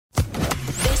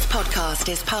podcast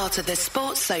is part of the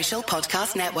Sports Social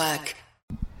Podcast Network.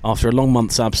 After a long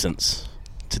month's absence,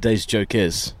 today's joke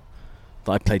is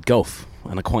that I played golf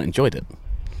and I quite enjoyed it.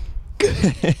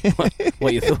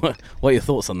 What are your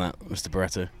thoughts on that, Mr.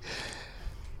 Barretto?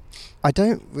 I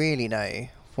don't really know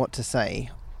what to say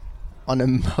on a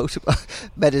multiple...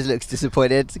 Meadows looks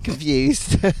disappointed,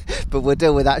 confused, but we'll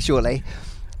deal with that shortly.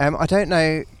 I don't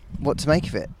know what to make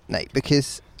of it, Nate,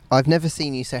 because I've never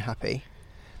seen you so happy.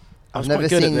 I've never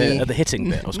seen you at the hitting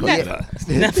bit. I was quite Never.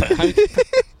 good at it.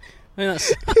 Never.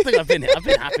 I think I've been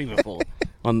happy before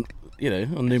on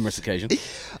numerous occasions.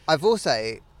 I've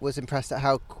also was impressed at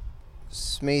how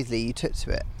smoothly you took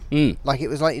to it. Like it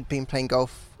was like you'd been playing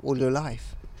golf all your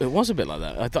life. It was a bit like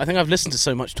that. I think I've listened to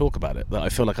so much talk about it that I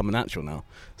feel like I'm a natural now.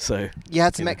 So you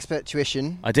had some expert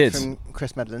tuition. I did. From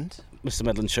Chris Medland. Mr.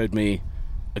 Medland showed me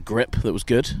a grip that was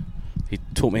good. He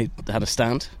taught me how to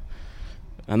stand.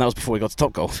 And that was before we got to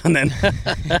Topgolf, and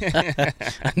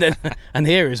then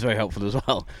here is very helpful as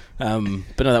well.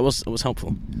 But no, it was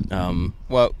helpful.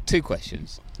 Well, two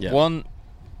questions. Yeah. One,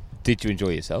 did you enjoy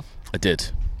yourself? I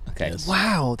did. Okay. Yes.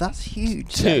 Wow, that's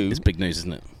huge. Two, it's big news,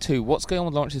 isn't it? Two, what's going on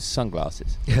with Lawrence's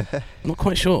sunglasses? I'm not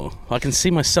quite sure. I can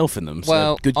see myself in them. So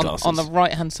well, good glasses. On the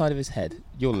right hand side of his head,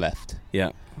 your left. Yeah.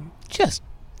 Just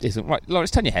isn't right.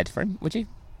 Lawrence, turn your head for him, would you?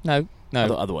 No.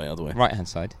 Other way. Right hand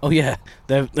side. Oh yeah,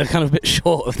 they're kind of a bit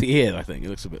short of the ear. I think it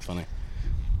looks a bit funny.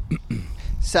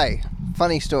 So,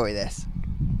 funny story. This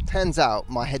turns out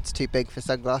my head's too big for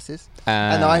sunglasses,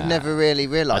 and I've never really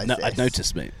realised this. I'd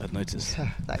noticed, mate. I'd noticed.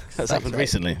 Thanks. That's happened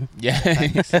recently.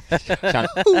 Yeah.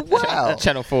 Wow.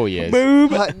 Channel 4 years. Boom.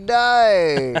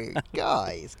 No,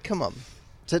 guys, come on.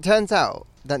 So it turns out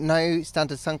that no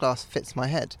standard sunglass fits my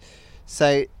head.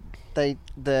 So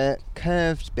the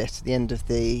curved bit at the end of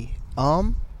the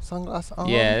sunglass arm.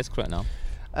 Yeah, that's correct now.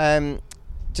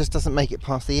 Just doesn't make it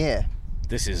past the ear.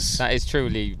 That is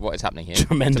truly what is happening here.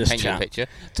 Tremendous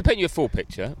to paint you a full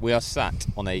picture, we are sat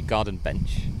on a garden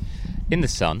bench in the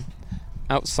sun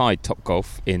outside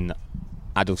Topgolf in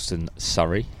Addleston,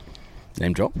 Surrey.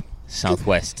 Name drop.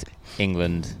 Southwest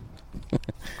England,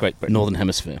 Great Britain. Northern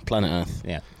Hemisphere, planet Earth.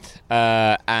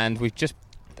 Yeah. And we've just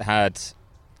had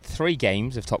 3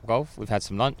 games of Topgolf. We've had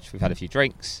some lunch, we've had a few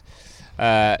drinks,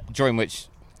 during which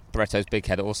Barretto's big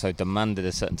head also demanded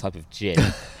a certain type of gin.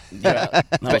 Yeah,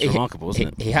 that was remarkable, wasn't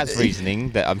it? He has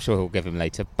reasoning that I'm sure he'll give him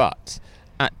later, but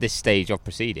at this stage of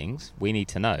proceedings, we need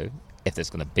to know, if there's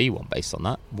going to be one based on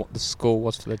that, what the score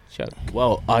was for the joke.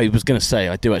 Well, I was going to say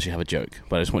I do actually have a joke,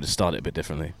 but I just wanted to start it a bit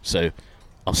differently. So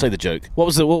I'll say the joke. What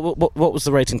was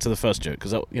the rating to the first joke?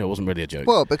 Because it wasn't really a joke.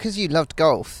 Well, because you loved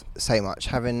golf so much,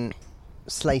 having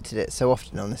slated it so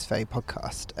often on this very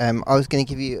podcast, I was going to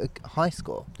give you a high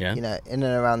score. Yeah. In and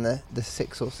around the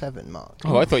 6 or 7 mark.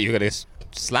 Oh, I thought you were going to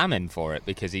slam him for it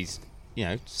because he's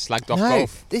slagged off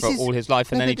golf for all his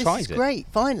life, and then he tries it. This is great.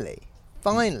 Finally.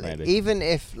 Maybe. Even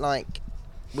if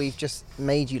we've just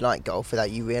made you like golf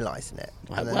without you realising it.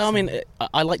 Well, I mean,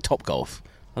 I like Topgolf.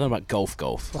 I don't know about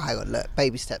golf. Well, hang on, look,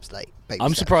 baby steps late.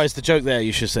 I'm surprised the joke there,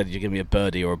 you should have said you give me a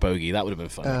birdie or a bogey. That would have been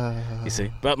funny. You see?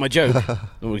 But my joke,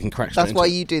 we can crack straight That's why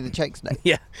into you do the jokes, Nate.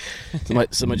 Yeah.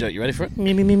 So my joke, you ready for it?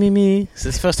 Me. So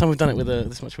it's the first time we've done it with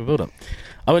this much of a build-up.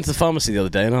 I went to the pharmacy the other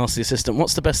day and asked the assistant,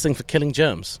 what's the best thing for killing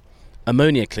germs?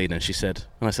 Ammonia cleaner, she said.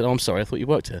 And I said, I'm sorry, I thought you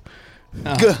worked here.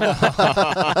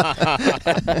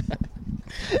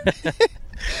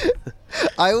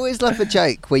 I always love a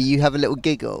joke where you have a little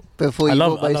giggle before you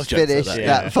almost finish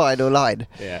that final line.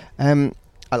 Yeah.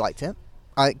 I liked it.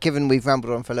 Given we've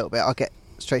rambled on for a little bit, I'll get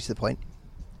straight to the point.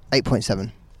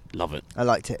 8.7. Love it. I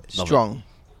liked it. Love Strong.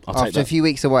 I'll take After that. a few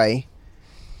weeks away,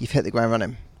 you've hit the ground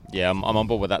running. Yeah, I'm on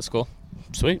board with that score.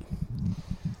 Sweet.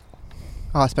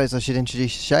 I suppose I should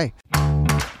introduce the show.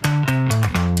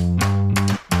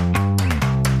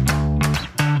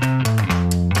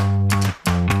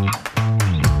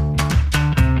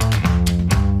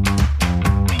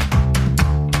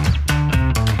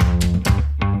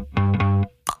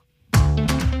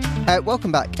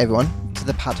 Welcome back, everyone, to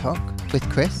the Pad Hoc with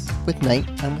Chris, with Nate,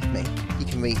 and with me. You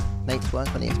can read Nate's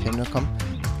work on ESPN.com,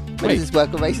 Meadows'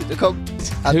 work on Racing.com,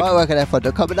 and my work on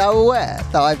F1.com, and now I'm aware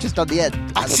that I've just done the end.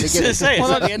 I was just going to say, is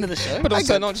that the end of the show? But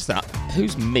also, not just that,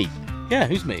 who's me? Yeah,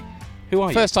 who's me? Who are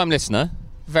you? First time listener,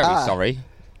 very sorry,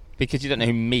 because you don't know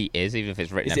who me is, even if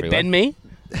it's written everywhere. Is it Ben Me?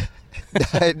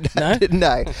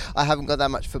 No, I haven't got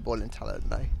that much footballing talent,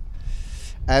 no.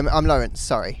 I'm Lawrence,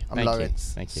 sorry.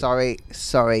 Thank you.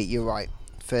 Sorry, you're right.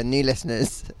 For new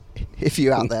listeners, if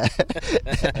you're out there.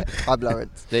 I'm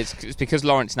Lawrence. It's because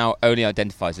Lawrence now only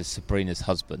identifies as Sabrina's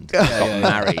husband. He got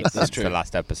married since the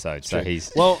last episode, so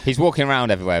he's walking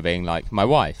around everywhere being like, my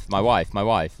wife,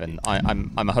 and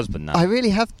I'm a husband now. I really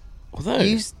have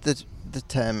used the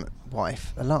term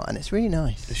wife a lot, and it's really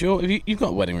nice. You've got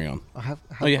a wedding ring on? I have.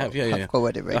 You have? Yeah. I've got a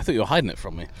wedding ring. I thought you were hiding it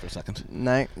from me for a second.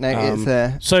 No,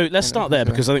 it's... so let's start there,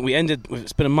 because I think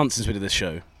it's been a month since we did this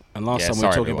show, and last time we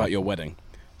were talking about your wedding.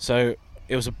 So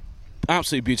it was an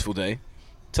absolutely beautiful day.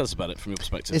 Tell us about it from your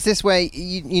perspective. Is this where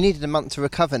you needed a month to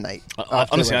recover, Nate?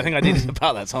 Honestly, I think I needed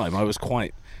about that time. I was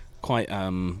quite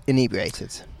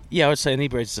inebriated. Yeah, I would say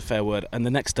inebriated is a fair word. And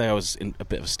the next day I was in a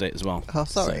bit of a state as well. Oh,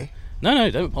 sorry. So,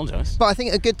 no, don't apologise. But I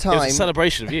think a good time... It was a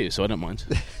celebration of you, so I don't mind.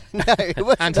 No, it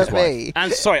wasn't and me.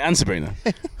 And Sabrina.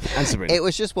 It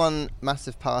was just one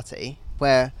massive party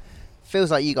where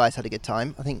feels like you guys had a good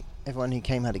time. I think everyone who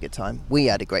came had a good time. We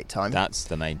had a great time. That's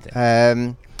the main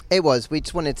thing. It was. We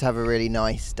just wanted to have a really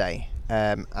nice day.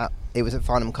 It was at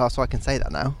Farnham Castle. I can say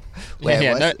that now.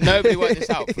 Nobody worked this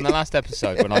out from the last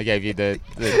episode when I gave you the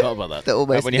forgot about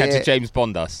that. When you had to James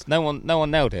Bond us. No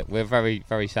one nailed it. We're very,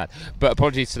 very sad. But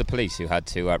apologies to the police who had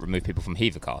to remove people from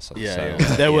Hever Castle.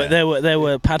 There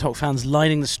were Paddock fans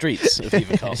lining the streets of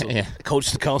Hever Castle.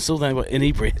 Colchester Castle. They were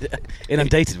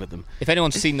inundated with them. If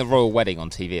anyone's seen the royal wedding on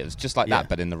TV, it was just like that,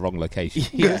 but in the wrong location.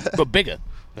 But bigger.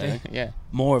 Yeah.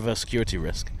 More of a security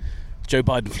risk. Joe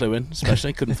Biden flew in,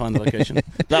 especially. Couldn't find the location.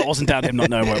 That wasn't down to him not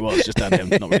knowing where it was, just down to him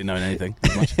not really knowing anything.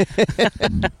 Poor Joe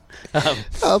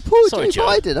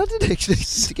Biden. I didn't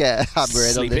expect to get a hammer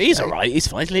in on this. He's all right. He's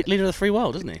fine. He's leader of the free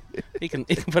world, isn't he? He can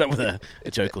put up with a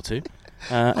joke or two.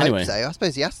 Anyway. I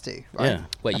suppose he has to, right? Yeah.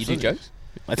 Wait, you do jokes?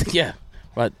 I think, yeah.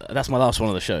 Right, that's my last one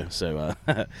of the show, so...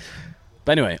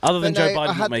 But anyway, other than Joe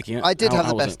Biden not making it... I did have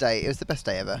the best day. It was the best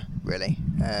day ever, really.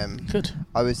 Good.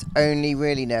 I was only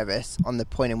really nervous on the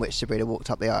point in which Sabrina walked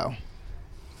up the aisle.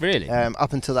 Really?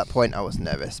 Up until that point, I wasn't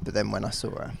nervous, but then when I saw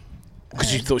her...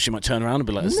 Because you thought she might turn around and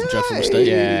be like, this is a dreadful mistake.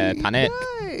 Yeah, panic.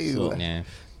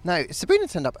 No, Sabrina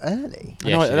turned up early.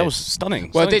 Yeah, that was stunning.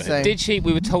 Well, did she...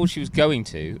 We were told she was going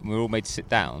to, and we were all made to sit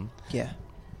down. Yeah.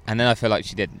 And then I feel like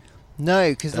she didn't. No,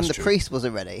 because then the priest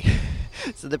wasn't ready.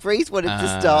 So the priest wanted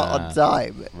to start on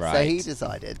time. Right. So he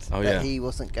decided that he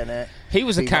wasn't going to... He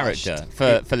was a character,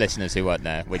 for listeners who weren't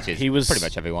there, which is pretty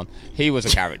much everyone. He was a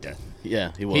character.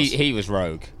 Yeah, he was. He was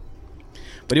rogue.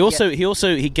 But he had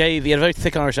a very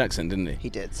thick Irish accent, didn't he? He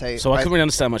did. So I couldn't really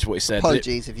understand much of what he said.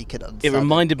 Apologies if you could understand. It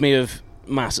reminded me of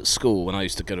mass at school when I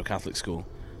used to go to a Catholic school.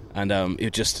 And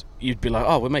you'd be like,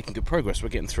 oh, we're making good progress, we're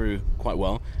getting through quite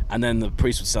well. And then the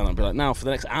priest would stand up and be like, now for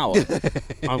the next hour,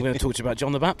 I'm going to talk to you about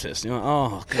John the Baptist. And you're like,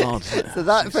 oh, God. So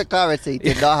that, for clarity,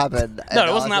 did not happen. No,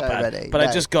 it wasn't that bad. But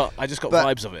I just got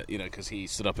vibes of it, because he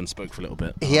stood up and spoke for a little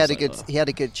bit. He had a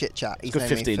good chit chat. He's known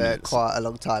me for quite a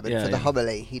long time. And for the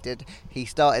homily, he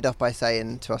started off by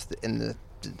saying to us that in the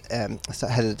head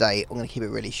of the day, I'm going to keep it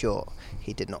really short.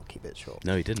 He did not keep it short.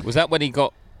 No, he didn't. Was that when he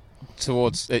got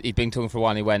towards... He'd been talking for a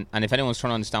while and he went, and if anyone's trying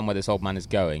to understand where this old man is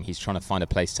going, he's trying to find a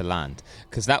place to land?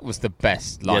 Because that was the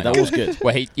best line. Yeah, that was good.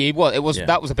 Where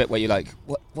that was a bit where you're like,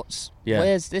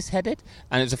 where's this headed?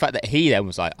 And it was the fact that he then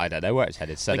was like, I don't know where it's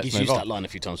headed, so let's move on. He's used that line a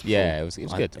few times before. Yeah, it was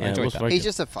good. I enjoyed that. He's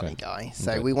just a funny guy,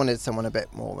 so we wanted someone a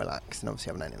bit more relaxed, and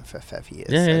obviously I've known him for a fair few years,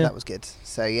 so that was good.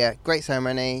 So yeah, great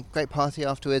ceremony, great party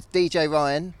afterwards. DJ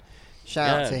Ryan,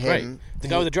 shout out to him. The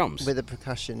guy with the drums? With the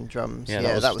percussion drums. Yeah,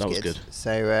 that was good.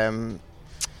 So,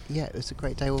 it was a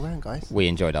great day all round, guys. We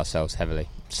enjoyed ourselves heavily.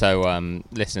 So,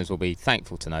 listeners will be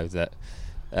thankful to know that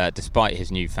despite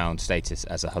his newfound status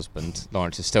as a husband,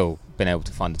 Lawrence has still been able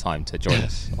to find the time to join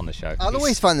us on the show. I'll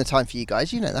always find the time for you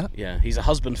guys, you know that. Yeah, he's a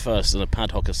husband first and a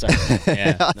padhocker second.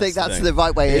 Yeah, I think that's the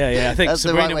right way. Yeah, I think that's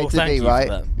Sabrina the right way will to thank be, you right?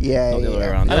 for that. Yeah, Not the other way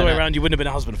around. The other way around, you wouldn't have been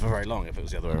a husband for very long if it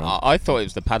was the other way around. I thought it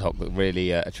was the padhock that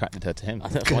really attracted her to him.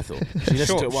 That's what I thought. She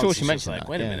listened to it once. She mentioned that.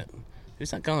 Wait a minute,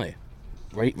 who's that guy?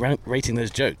 Rating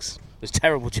those jokes, those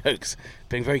terrible jokes,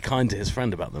 being very kind to his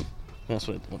friend about them. That's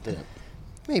what did it.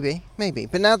 Maybe.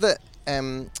 But now that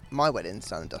my wedding's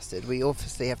done and dusted, we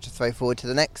obviously have to throw forward to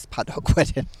the next paddock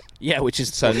wedding. Yeah, which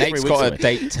is so Nate's got a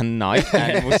date tonight,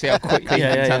 and we'll see how quickly you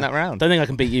can turn that round. Don't think I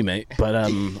can beat you, mate, but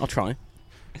I'll try.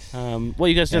 What are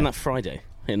you guys doing that Friday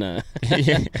in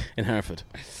in Hereford?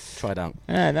 Try it out.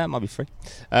 Yeah, that might be free.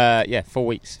 4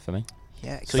 weeks for me.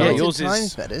 Yeah, so yours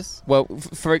is... Well,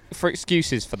 for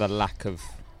excuses for the lack of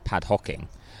padhocking,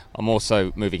 I'm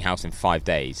also moving house in 5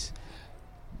 days,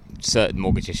 certain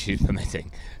mortgage issues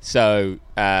permitting. So,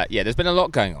 there's been a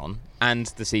lot going on, and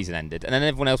the season ended, and then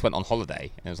everyone else went on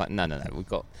holiday, and it was like, no, we've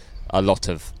got a lot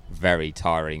of very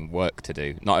tiring work to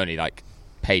do. Not only, like,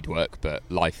 paid work, but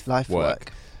life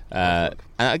work. And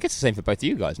I guess the same for both of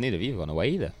you guys. Neither of you have gone away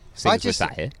either. We're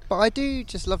sat here. But I do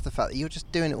just love the fact that you're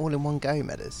just doing it all in one go,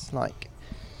 Meadows. Like,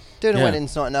 doing a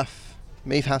wedding's not enough.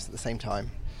 Move house at the same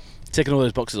time. Ticking all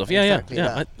those boxes off. Exactly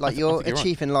Yeah. You're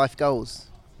achieving life goals.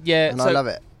 Yeah. And I love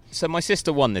it. So my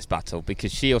sister won this battle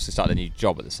because she also started a new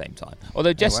job at the same time.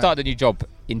 Although Jess started a new job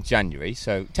in January,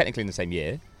 so technically in the same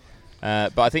year.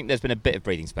 But I think there's been a bit of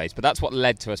breathing space. But that's what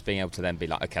led to us being able to then be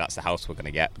like, okay, that's the house we're going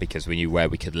to get, because we knew where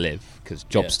we could live, because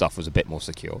job stuff was a bit more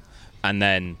secure. And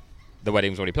then the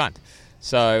wedding was already planned.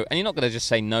 So, and you're not going to just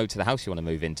say no to the house you want to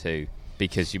move into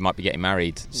because you might be getting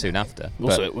married soon after.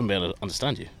 Also, it wouldn't be able to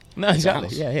understand you. No,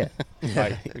 exactly. Yeah.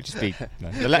 Like, it would just be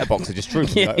the letterbox would just droop.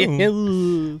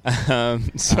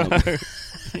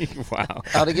 Wow.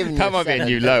 I'd have given you that might be a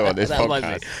new low on this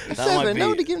podcast. A 7. I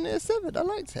would have given it a 7. I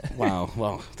liked it. Wow.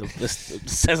 Well, this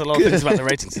says a lot of things about the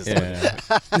rating system.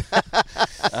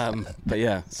 But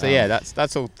yeah. So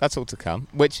that's all to come.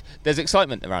 Which there's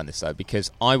excitement around this though,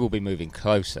 because I will be moving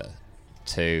closer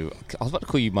to. I was about to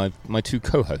call you my two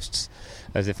co-hosts,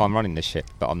 as if I'm running this ship,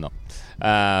 but I'm not.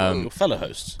 Your fellow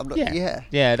hosts.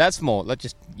 Yeah. That's more like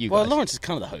just you. Well, guys. Lawrence is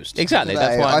kind of the host. Exactly. No,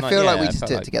 that's why I feel like we just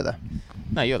do it together.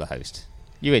 No, you're the host.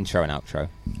 You intro and outro.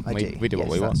 We do what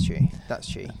we want. That's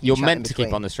true. You're meant to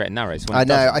keep on the straight and narrow. So I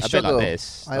know. I a struggle. bit like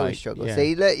this, I always struggle.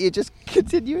 See, look, you're just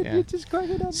continuing. Yeah. You're just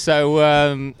cracking on. So,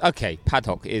 okay,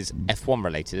 Paddock is F1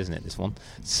 related, isn't it, this one?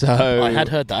 So I had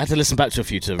heard that. I had to listen back to a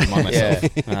few to remind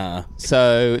myself.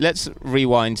 So let's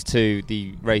rewind to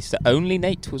the race that only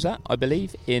Nate was at, I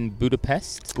believe, in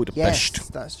Budapest. Yes,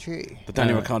 that's true. The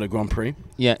Daniel Ricciardo Grand Prix.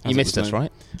 Yeah, you missed us,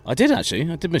 right? I did,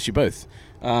 actually. I did miss you both.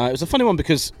 It was a funny one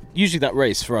because usually that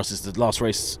race for us is the last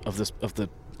race of the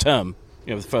term,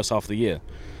 the first half of the year.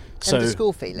 So the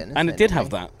school feeling, and it did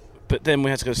have that, but then we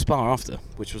had to go to Spa after,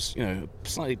 which was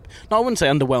slightly. No, I wouldn't say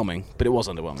underwhelming, but it was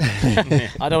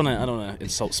underwhelming. I don't want to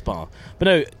insult Spa, but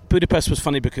no, Budapest was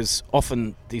funny because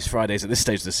often these Fridays at this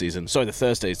stage of the season, the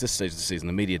Thursdays this stage of the season,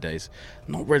 the media days,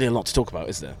 not really a lot to talk about,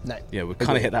 is there? No. Yeah, we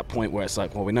kind of hit that point where it's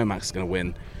like, well, we know Max is going to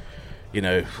win.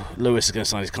 Lewis is going to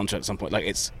sign his contract at some point. Like,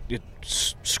 you're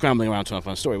scrambling around trying to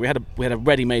find a story. We had a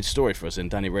ready-made story for us in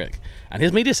Danny Rick, and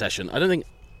his media session. I don't think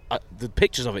the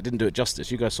pictures of it didn't do it justice.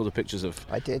 You guys saw the pictures of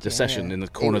the session in the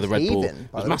corner of the Red Bull. It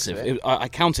was massive. I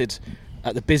counted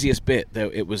at the busiest bit.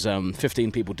 It was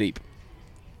 15 people deep,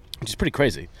 which is pretty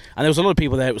crazy. And there was a lot of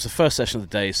people there. It was the first session of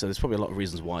the day, so there's probably a lot of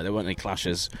reasons why. There weren't any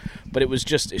clashes, but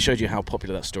it showed you how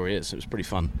popular that story is. It was pretty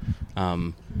fun.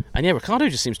 And yeah, Ricciardo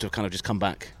just seems to have kind of just come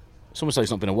back. It's almost like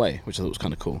he's not been away, which I thought was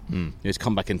kind of cool. He's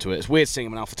come back into it. It's weird seeing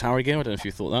him in AlphaTauri gear. I don't know if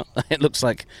you thought that. It looks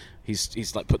like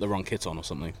he's like put the wrong kit on or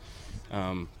something.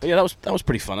 But yeah, that was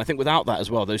pretty fun. I think without that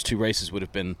as well, those two races would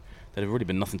have really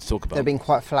been nothing to talk about. They've been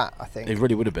quite flat, I think. They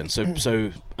really would have been. So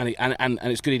and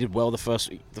it's good he did well the first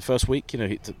week.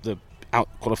 The out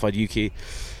qualified Yuki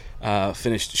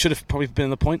finished. Should have probably been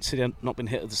in the points. He had not been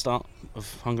hit at the start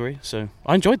of Hungary. So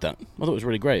I enjoyed that. I thought it was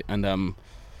really great.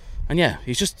 And yeah,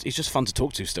 he's just fun to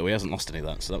talk to still. He hasn't lost any of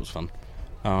that, so that was fun.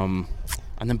 And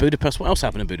then Budapest. What else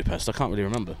happened in Budapest? I can't really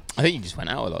remember. I think you just went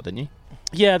out a lot, didn't you?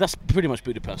 Yeah, that's pretty much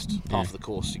Budapest. Half of the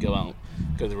course, you go out,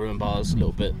 go to the ruin bars a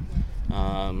little bit,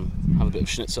 have a bit of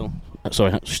schnitzel.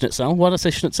 Schnitzel? Why did I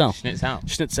say schnitzel?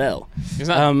 Schnitzel. Is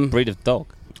that a breed of dog?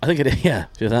 I think it is, yeah.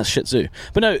 That's Shih Tzu.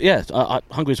 But no, yeah,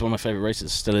 Hungary's one of my favourite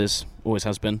races. Still is. Always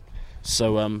has been.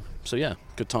 So yeah,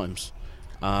 good times.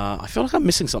 I feel like I'm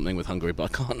missing something with Hungary, but I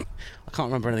can't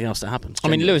remember anything else that happened. I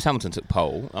mean, Lewis Hamilton took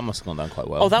pole. That must have gone down quite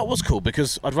well. Oh, that was cool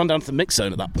because I'd run down to the mix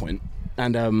zone at that point,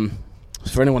 and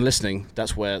for anyone listening,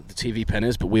 that's where the TV pen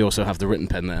is, but we also have the written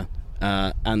pen there.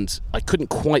 And I couldn't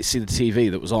quite see the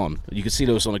TV that was on. You could see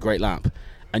Lewis on a great lap,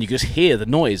 and you could just hear the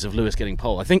noise of Lewis getting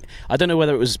pole. I don't know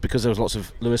whether it was because there was lots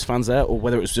of Lewis fans there, or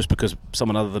whether it was just because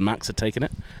someone other than Max had taken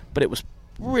it. But it was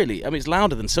really, it's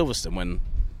louder than Silverstone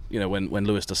when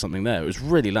Lewis does something there. It was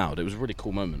really loud. It was a really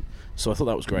cool moment. So I thought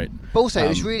that was great. But also, it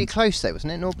was really close though,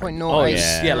 wasn't it?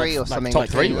 0.083 or something. Top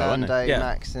three, Lando, wasn't it?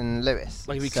 Max and Lewis.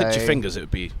 Like if you clicked your fingers, it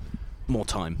would be more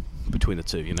time between the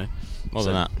two, More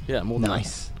than that. Yeah, more than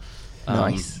that.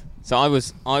 Nice. So I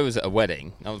was at a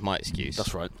wedding. That was my excuse.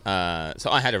 That's right.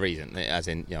 So I had a reason, as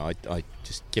in, I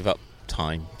just give up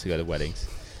time to go to weddings.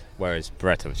 Whereas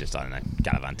Beretta was just, I don't know,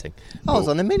 gallivanting. I was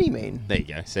on the mini-moon. There you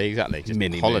go. See, exactly. Just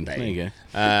mini holiday. There you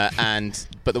go.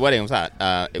 But the wedding I was at,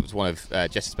 it was one of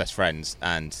Jess's best friends,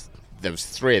 and there was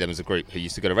three of them as a group who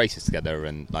used to go to races together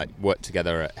and work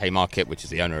together at Haymarket, which is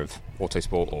the owner of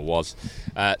Autosport, or was.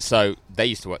 So they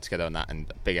used to work together on that,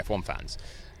 and big F1 fans.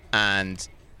 And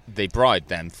the bride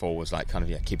then was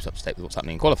keep us up to date with what's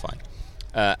happening in qualifying.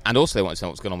 And also they wanted to know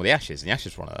what's going on with the Ashes, and the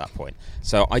Ashes were on at that point.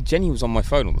 So I genuinely was on my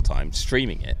phone all the time,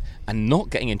 streaming it, and not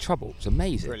getting in trouble. It was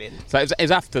amazing. Brilliant. So it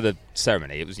was after the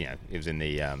ceremony. It was, it was in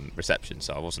the reception,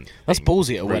 so I wasn't. That's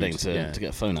ballsy at a rude, wedding to get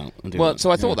a phone out and do Well, that.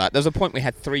 so I thought that. There was a point we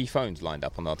had 3 phones lined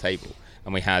up on our table.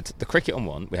 And we had the cricket on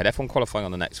one, we had F1 qualifying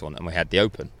on the next one, and we had the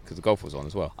Open, because the golf was on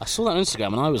as well. I saw that on Instagram,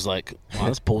 and I was like, wow,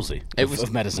 that's ballsy. It was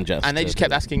of Meadows and Jeff. And they just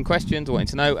kept asking questions, wanting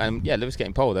to know, and Lewis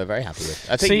getting pole, they're very happy with.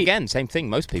 I think, again, same thing,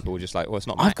 most people were just like, well, it's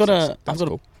not Max. I've got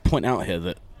to point out here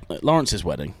that at Lawrence's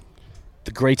wedding,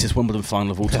 the greatest Wimbledon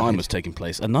final of all time was taking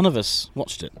place, and none of us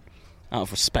watched it, out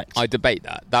of respect. I debate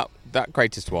that. That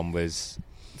greatest one was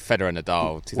Federer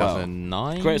Nadal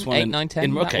 2009, greatest one 8, 9,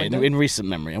 10. In recent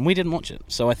memory, and we didn't watch it.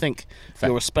 So I think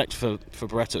your respect for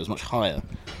Barretto is much higher,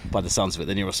 by the sounds of it,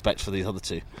 than your respect for these other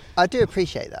two. I do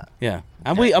appreciate that. Yeah,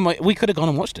 and we could have gone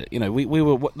and watched it. We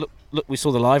were look. We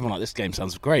saw the live one. Like, this game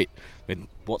sounds great. We had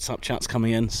WhatsApp chats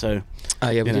coming in. So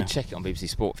we did check it on BBC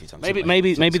Sport a few times.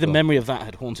 Maybe the memory of that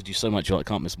had haunted you so much you're like,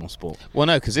 I can't miss more sport. Well,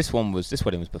 no, because this wedding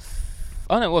was before.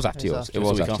 Oh no, it was after yours. It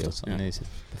was after yours. Yeah. I mean, it's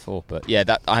before, but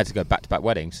that I had to go back-to-back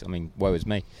weddings. I mean, woe is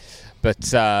me. But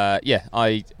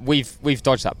we've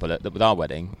dodged that bullet. That with our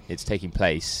wedding, it's taking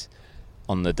place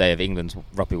on the day of England's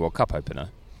Rugby World Cup opener,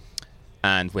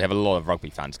 and we have a lot of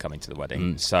rugby fans coming to the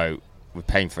wedding. So we're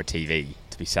paying for a TV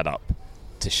to be set up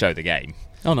to show the game.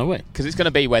 Oh no way! Because it's going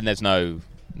to be when there's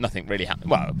nothing really happening.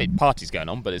 Well, a big party's going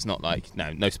on, but it's not like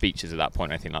no speeches at that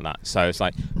point or anything like that. So it's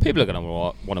like people are going to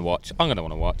want to watch. I'm going to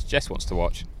want to watch. Jess wants to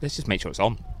watch. Let's just make sure it's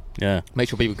on. Yeah. Make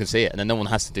sure people can see it, and then no one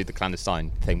has to do the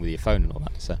clandestine thing with your phone and all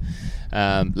that. So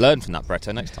learn from that,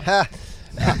 Barretto, next time.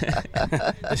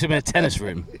 There should be a tennis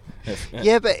room.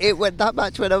 Yeah, but that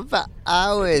match went on for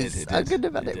hours. I couldn't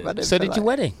have had it running. So did your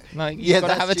wedding? Like,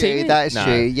 that's have a true. TV? That is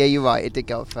true. Yeah, you're right. It did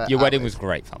go on for Your hours. wedding was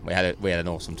great fun. We had an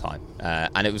awesome time,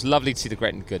 and it was lovely to see the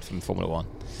great and good from Formula One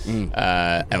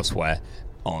elsewhere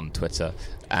on Twitter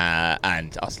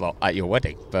and us lot at your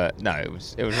wedding. But no, it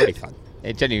was really fun.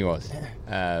 It genuinely was.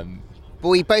 But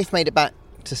we both made it back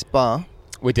to Spa.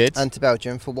 We did. And to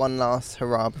Belgium for one last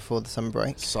hurrah before the summer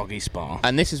break. Soggy Spa.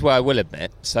 And this is where I will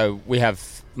admit, so we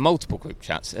have multiple group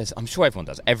chats, as I'm sure everyone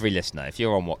does. Every listener, if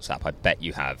you're on WhatsApp, I bet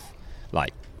you have,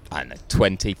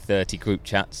 20, 30 group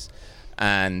chats.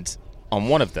 And on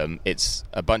one of them, it's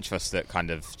a bunch of us that kind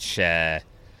of share,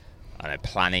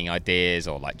 planning ideas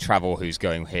or travel, who's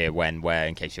going here, when, where,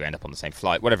 in case you end up on the same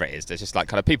flight, whatever it is. There's just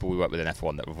kind of people we work with in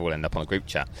F1 that we've all ended up on a group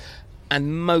chat.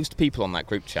 And most people on that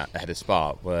group chat ahead of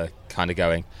Spa were kind of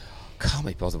going, can't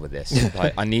be bothered with this.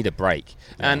 I need a break.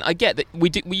 Yeah. And I get that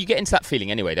you get into that feeling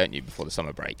anyway, don't you, before the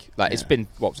summer break? It's been,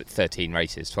 13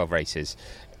 races, 12 races,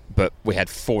 but we had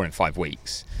 4 in 5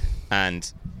 weeks.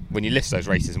 And when you list those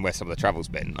races and where some of the travel's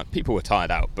been, people were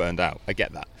tired out, burned out. I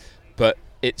get that. But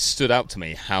it stood out to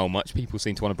me how much people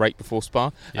seem to want a break before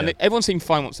Spa. Yeah. And everyone seemed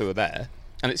fine once they were there.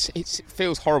 And it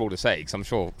feels horrible to say, because I'm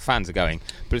sure fans are going,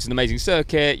 but it's an amazing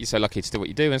circuit, you're so lucky to do what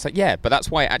you do. And it's like, yeah, but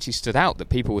that's why it actually stood out, that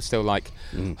people were still like,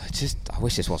 I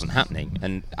wish this wasn't happening.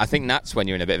 And I think that's when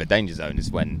you're in a bit of a danger zone,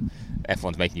 is when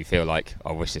everyone's making you feel like,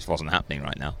 I wish this wasn't happening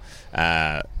right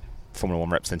now. Formula 1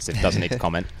 representative doesn't need to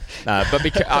comment. But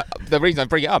the reason I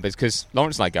bring it up is because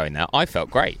Lawrence and I going there, I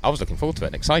felt great. I was looking forward to it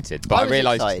and excited. But I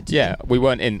realised, we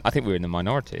weren't in, I think we were in the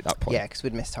minority at that point. Yeah, because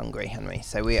we'd missed Hungary, hadn't we?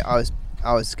 So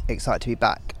I was excited to be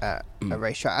back at a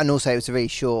racetrack, and also it was a really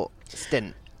short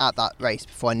stint at that race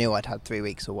before I knew I'd had 3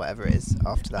 weeks or whatever it is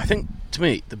after that. I think, to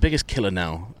me, the biggest killer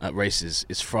now at races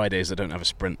is Fridays that don't have a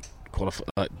sprint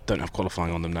don't have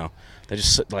qualifying on them now. They're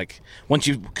just once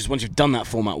you've done that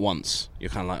format once,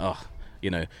 you're kind of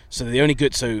like, So the only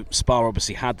good, so Spa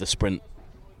obviously had the sprint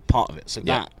part of it, so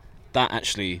that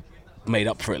actually made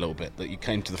up for it a little bit, that you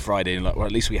came to the Friday and at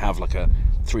least we have a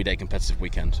 3-day competitive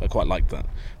weekend. So I quite liked that.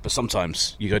 But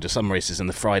sometimes you go to some races and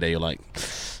the Friday you're like,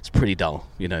 it's pretty dull.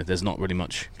 There's not really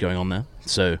much going on there.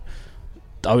 So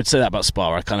I would say that about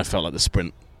Spa. I kind of felt like the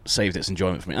sprint saved its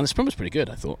enjoyment for me, and the sprint was pretty good,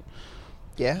 I thought.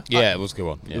 Yeah, it was a good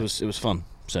one. Yeah. It was fun.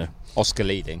 So Oscar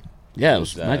leading. Yeah, it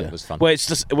was mega. It was fun. Well, it's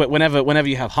just whenever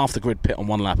you have half the grid pit on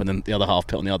one lap and then the other half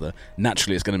pit on the other,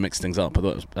 naturally it's going to mix things up. I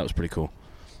thought that was pretty cool.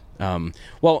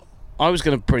 Well, I was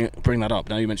going to bring that up.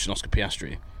 Now you mentioned Oscar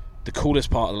Piastri. The coolest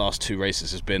part of the last 2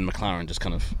 races has been McLaren just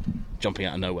kind of jumping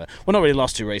out of nowhere. Well, not really the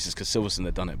last 2 races because Silverstone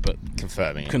had done it, but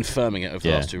confirming it over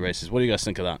the last 2 races. What do you guys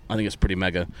think of that? I think it's pretty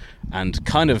mega, and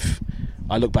kind of,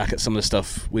 I look back at some of the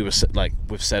stuff we've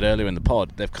said earlier in the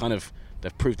pod. They've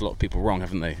proved a lot of people wrong,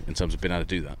 haven't they, in terms of being able to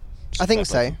do that? I think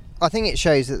so. I think it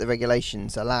shows that the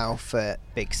regulations allow for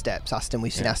big steps.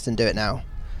 We've seen Aston do it now.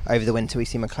 Over the winter, we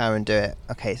see McLaren do it.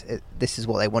 Okay, this is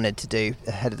what they wanted to do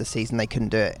ahead of the season. They couldn't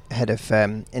do it ahead of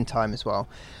in time as well.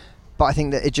 But I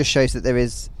think that it just shows that there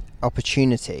is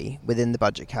opportunity within the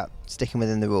budget cap, sticking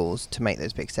within the rules, to make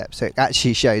those big steps. So it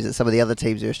actually shows that some of the other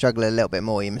teams who are struggling a little bit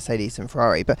more, your Mercedes and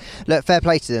Ferrari. But look, fair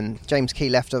play to them. James Key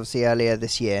left obviously earlier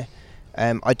this year.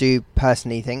 I do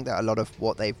personally think that a lot of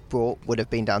what they've brought would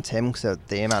have been down to him, because of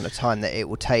the amount of time that it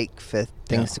will take for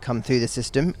things to come through the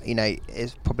system. You know,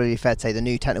 it's probably fair to say the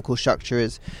new technical structure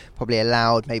has probably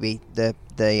allowed maybe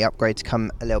the upgrade to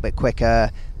come a little bit quicker.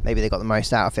 Maybe they got the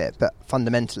most out of it, but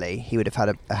fundamentally he would have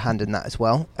had a hand in that as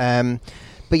well.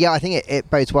 But yeah, I think it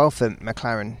bodes well for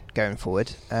McLaren going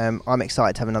forward. I'm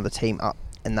excited to have another team up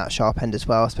in that sharp end as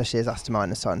well, especially as Aston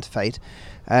Martin is starting to fade.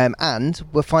 And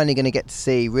we're finally going to get to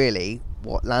see really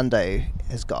what Lando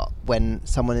has got when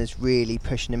someone is really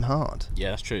pushing him hard. Yeah,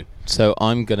 that's true. So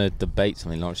I'm going to debate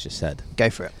something Lawrence just said.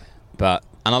 Go for it. And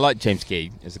I like James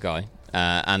Key as a guy,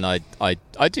 and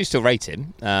I do still rate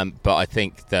him, but I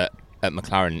think that at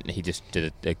McLaren he just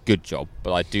did a good job,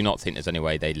 but I do not think there's any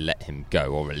way they let him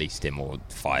go or released him or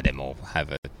fired him or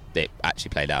however it actually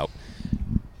played out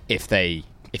if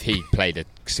he played a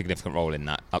significant role in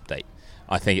that update.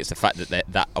 I think it's the fact that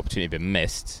that opportunity had been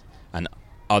missed and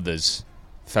others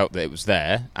felt that it was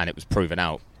there and it was proven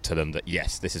out to them that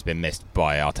yes, this has been missed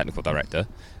by our technical director,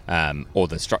 or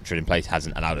the structure in place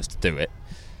hasn't allowed us to do it,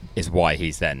 is why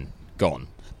he's then gone.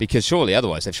 Because surely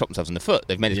otherwise they've shot themselves in the foot.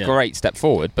 They've made a great step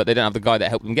forward, but they don't have the guy that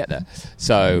helped them get there.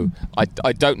 So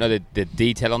I don't know the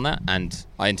detail on that, and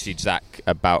I interviewed Zach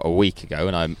about a week ago,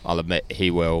 and I'll admit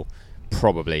he will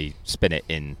probably spin it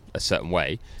in a certain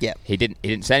way. Yeah. He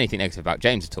didn't say anything negative about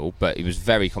James at all, but he was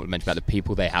very complimentary about the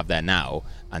people they have there now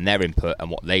and their input and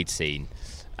what they'd seen.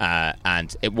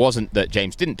 And it wasn't that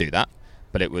James didn't do that,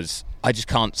 but it was, I just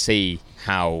can't see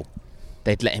how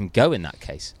they'd let him go in that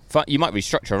case. You might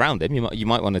restructure around him. You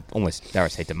might want to almost, dare I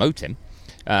say, demote him.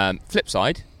 Flip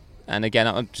side, and again,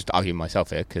 I'm just arguing myself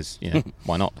here because, you know,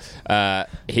 why not?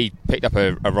 He picked up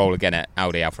a role again at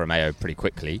Audi Alfa Romeo pretty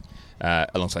quickly,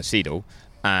 alongside Seidel.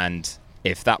 And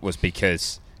if that was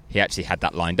because he actually had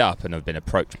that lined up and had been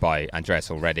approached by Andreas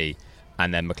already,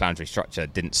 and then McLaren's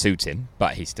restructure didn't suit him,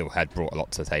 but he still had brought a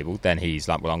lot to the table, then he's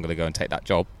like, well, I'm going to go and take that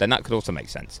job. Then that could also make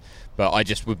sense. But I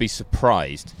just would be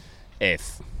surprised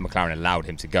if McLaren allowed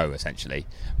him to go, essentially,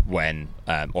 when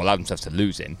or allowed themselves to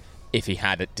lose him, if he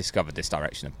had discovered this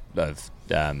direction of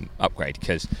upgrade.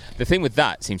 Because the thing with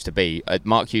that seems to be,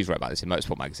 Mark Hughes wrote about this in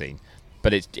Motorsport magazine,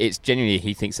 but it's genuinely,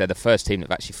 he thinks they're the first team that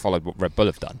have actually followed what Red Bull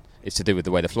have done. It's to do with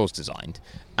the way the floor's designed,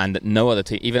 and that no other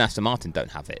team, even Aston Martin,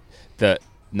 don't have it. That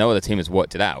no other team has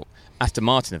worked it out. Aston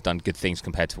Martin have done good things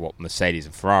compared to what Mercedes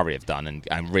and Ferrari have done,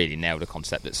 and really nailed a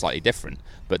concept that's slightly different.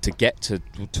 But to get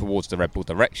towards the Red Bull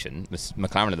direction,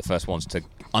 McLaren are the first ones to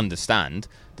understand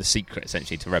the secret,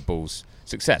 essentially, to Red Bull's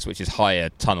success, which is higher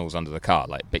tunnels under the car,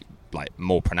 like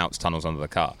more pronounced tunnels under the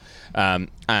car.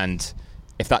 And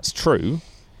if that's true,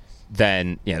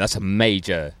 then that's a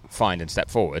major find and step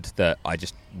forward that I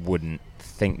just wouldn't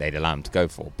think they'd allow him to go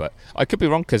for. But I could be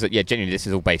wrong, because genuinely this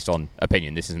is all based on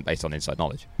opinion. This isn't based on inside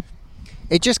knowledge.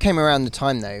 It just came around the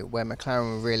time, though, where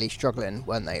McLaren were really struggling,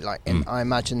 weren't they? I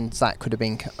imagine Zach could have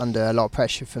been under a lot of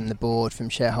pressure from the board, from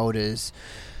shareholders,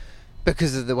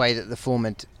 because of the way that the form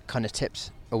had kind of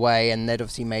tipped away, and they'd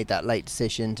obviously made that late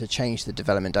decision to change the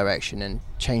development direction and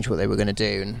change what they were going to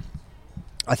do. And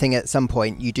I think at some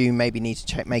point you do maybe need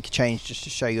to make a change just to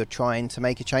show you're trying to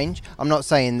make a change. I'm not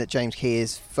saying that James Key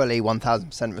is fully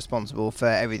 1,000% responsible for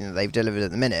everything that they've delivered at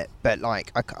the minute, but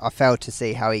I failed to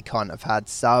see how he can't have had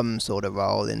some sort of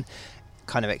role in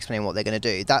kind of explaining what they're going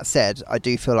to do. That said, I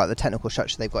do feel like the technical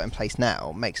structure they've got in place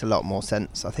now makes a lot more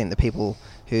sense. I think the people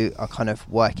who are kind of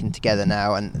working together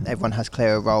now and everyone has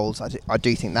clearer roles, I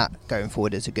do think that going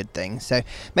forward is a good thing. So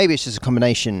maybe it's just a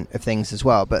combination of things as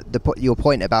well, but your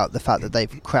point about the fact that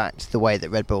they've cracked the way that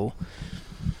Red Bull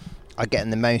are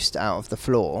getting the most out of the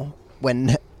floor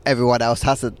when everyone else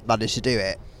hasn't managed to do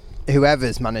it,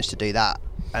 whoever's managed to do that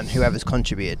and whoever's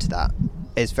contributed to that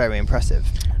is very impressive.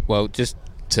 Well, just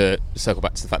to circle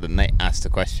back to the fact that Nate asked a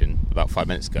question about 5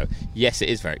 minutes ago, yes, it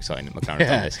is very exciting that McLaren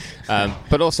have done this.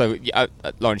 But also,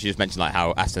 Lawrence, you just mentioned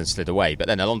how Aston slid away, but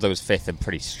then Alonso was fifth and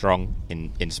pretty strong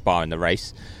in Spa in the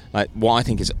race. What I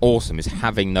think is awesome is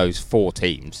having those four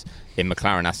teams in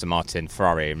McLaren, Aston Martin,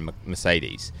 Ferrari and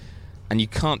Mercedes, and you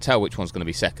can't tell which one's going to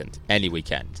be second any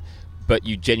weekend, but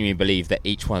you genuinely believe that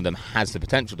each one of them has the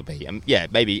potential to be. And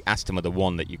maybe Aston were the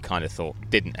one that you kind of thought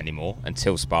didn't anymore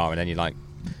until Spa, and then you're like,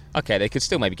 okay, they could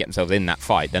still maybe get themselves in that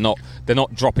fight. They're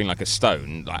not dropping like a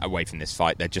stone away from this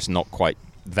fight. They're just not quite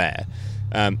there.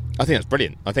 I think that's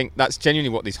brilliant. I think that's genuinely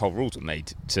what these whole rules are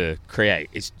made to create.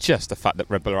 It's just the fact that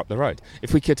Red Bull are up the road.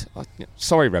 If we could,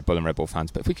 sorry Red Bull and Red Bull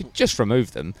fans, but if we could just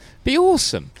remove them, be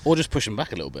awesome. Or just push them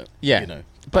back a little bit. Yeah.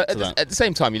 But at the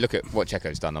same time, you look at what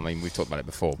Checo's done. I mean, we've talked about it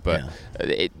before, but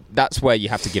that's where you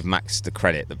have to give Max the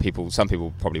credit that some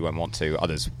people probably won't want to.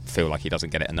 Others feel like he doesn't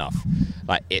get it enough.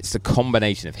 Like, it's the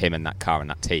combination of him and that car and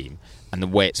that team, and the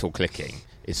way it's all clicking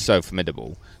is so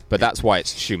formidable. But that's why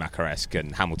it's Schumacher-esque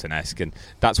and Hamilton-esque, and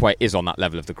that's why it is on that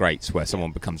level of the greats where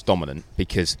someone becomes dominant,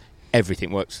 because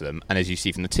everything works for them. And as you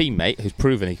see from the teammate who's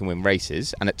proven he can win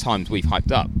races, and at times we've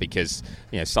hyped up because,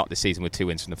 start this season with 2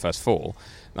 wins from the first 4,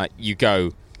 like, you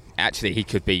go, actually he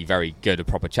could be very good, a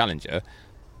proper challenger,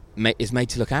 is made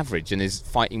to look average and is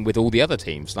fighting with all the other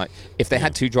teams. Like, if they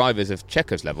had 2 drivers of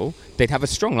Checo's level, they'd have a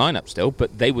strong lineup still,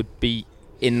 but they would be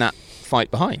in that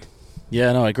fight behind.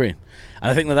 Yeah, no, I agree.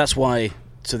 And I think that's why,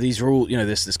 so these rules,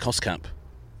 this cost cap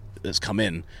that's come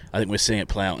in, I think we're seeing it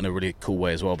play out in a really cool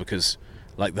way as well, because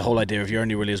like the whole idea of you're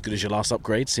only really as good as your last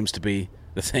upgrade seems to be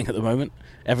the thing at the moment.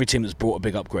 Every team that's brought a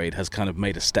big upgrade has kind of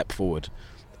made a step forward.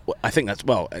 I think that's,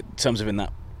 well, in terms of in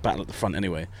that battle at the front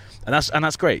anyway. And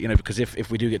that's great, because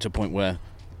if we do get to a point where,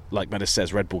 like Metis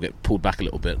says, Red Bull get pulled back a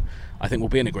little bit, I think we'll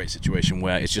be in a great situation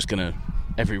where it's just going to,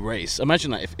 every race,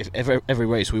 imagine that if every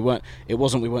race we weren't sure who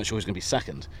was going to be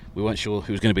second, we weren't sure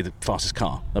who was going to be the fastest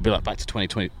car. That'd be like back to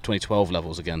 2012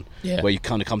 levels again, where you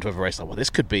kind of come to every race like, well,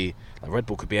 this could be, like, Red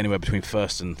Bull could be anywhere between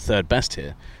first and third best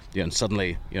here, and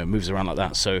suddenly it moves around like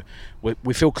that. So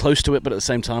we feel close to it, but at the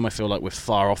same time I feel like we're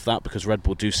far off that, because Red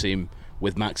Bull do seem,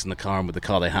 with Max in the car and with the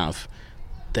car they have,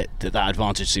 that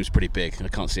advantage seems pretty big. I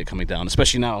can't see it coming down,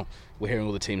 especially now we're hearing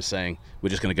all the teams saying we're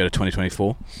just going to go to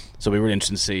 2024. So we're really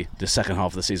interested to see the second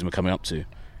half of the season we're coming up to,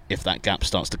 if that gap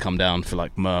starts to come down for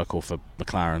like Merc or for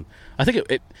McLaren. I think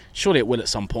it surely it will at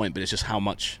some point, but it's just how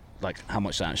much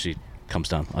that actually comes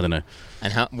down. I don't know.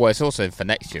 And it's also for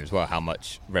next year as well, how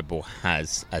much Red Bull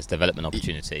has as development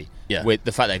opportunity. Yeah. With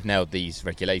the fact they've nailed these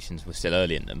regulations, we're still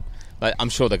early in them. Like, I'm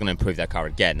sure they're going to improve their car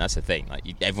again. That's the thing. Like,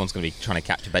 everyone's going to be trying to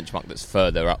catch a benchmark that's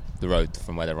further up the road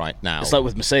from where they're right now. It's like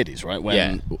with Mercedes, right?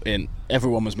 When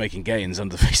everyone was making gains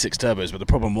under the V6 turbos, but the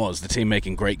problem was the team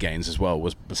making great gains as well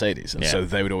was Mercedes, and so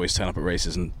they would always turn up at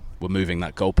races and were moving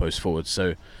that goalpost forward.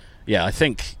 So, yeah, I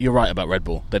think you're right about Red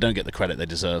Bull. They don't get the credit they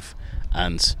deserve,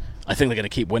 and I think they're going to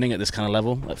keep winning at this kind of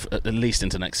level, at least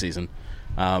into next season.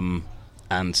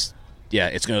 And yeah,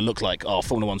 it's going to look like,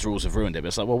 Formula One's rules have ruined it. But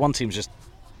it's like, well, one team's just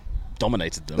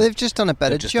dominated them. They've just done a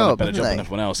better job than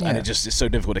everyone else, and it's so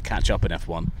difficult to catch up in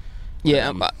F1.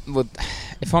 Yeah, but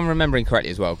if I'm remembering correctly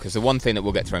as well, because the one thing that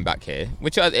will get thrown back here,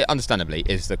 which understandably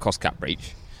is the cost cap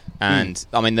breach, and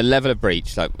I mean the level of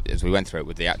breach, like as we went through it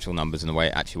with the actual numbers and the way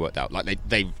it actually worked out, like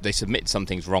they submitted some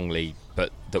things wrongly,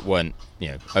 but that weren't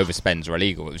overspends or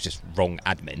illegal. It was just wrong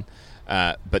admin.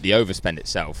 But the overspend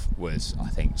itself was, I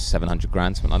think, 700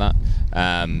 grand, something like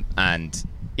that, and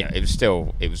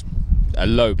it was a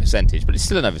low percentage, but it's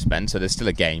still an overspend, so there's still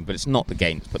a gain, but it's not the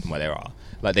gain that's put them where they are.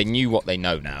 Like, they knew what they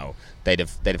know now. They'd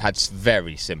have had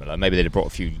very similar. Maybe they'd have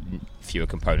brought fewer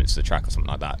components to the track or something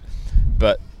like that.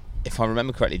 But if I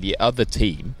remember correctly, the other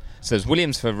team, so there's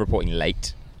Williams for reporting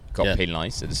late, got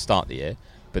penalised at the start of the year,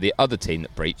 but the other team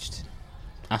that breached,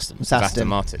 Aston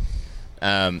Martin.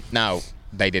 Now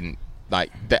they didn't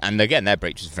and again their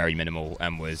breach was very minimal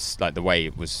and was like the way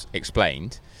it was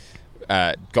explained.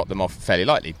 Got them off fairly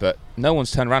lightly, but no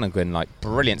one's turned around and gone like,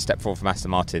 brilliant step forward from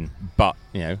Aston Martin, but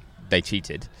they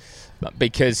cheated,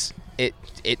 because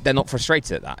they're not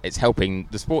frustrated at that. It's helping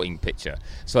the sporting picture.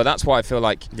 So that's why I feel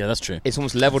like that's true. It's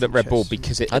almost levelled at Red Bull,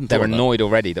 because they're annoyed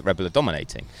already that Red Bull are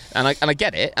dominating, and I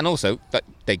get it, and also that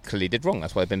they clearly did wrong.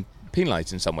 That's why they've been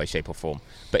penalised in some way, shape or form.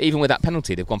 But even with that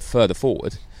penalty, they've gone further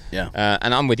forward.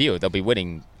 And I'm with you. They'll be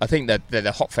winning. I think they're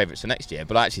the hot favourites for next year,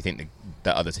 but I actually think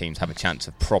that other teams have a chance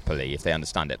of properly, if they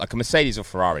understand it. Like a Mercedes or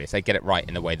Ferrari, if they get it right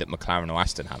in the way that McLaren or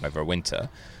Aston have over a winter,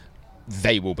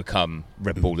 they will become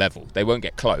Red Bull level. They won't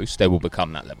get close, they will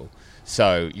become that level.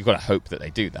 So you've got to hope that they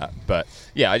do that. But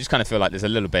yeah, I just kind of feel like there's a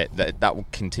little bit that will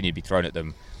continue to be thrown at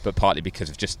them, but partly because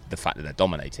of just the fact that they're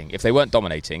dominating. If they weren't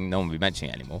dominating, no one would be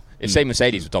mentioning it anymore. If say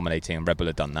Mercedes were dominating and Red Bull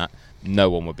had done that,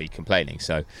 no one would be complaining.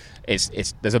 So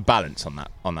there's a balance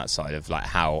on that side of like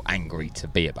how angry to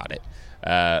be about it.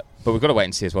 But we've got to wait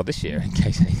and see as well this year, in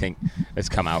case anything has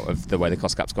come out of the way the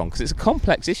cost cap's gone, because it's a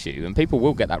complex issue and people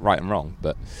will get that right and wrong.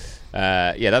 But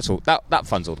that's all. That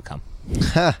fun's all to come.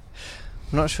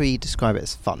 I'm not sure you describe it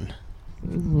as fun.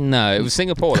 No, it was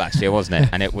Singapore last year, wasn't it?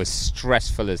 And it was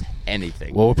stressful as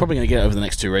anything. Well, we're probably going to get it over the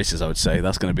next 2 races, I would say.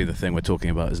 That's going to be the thing we're talking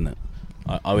about, isn't it?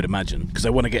 I would imagine, because they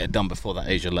want to get it done before that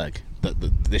Asia leg. That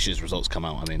this year's results come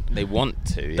out. I mean, they want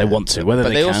to. Yeah. They want to. Whether but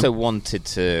they they can. also wanted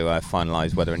to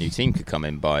finalise whether a new team could come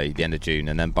in by the end of June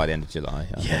and then by the end of July.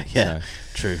 Yeah, so,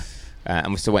 true.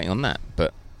 And we're still waiting on that.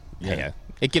 But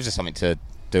it gives us something to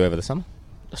do over the summer.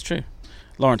 That's true.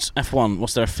 Lawrence, F1.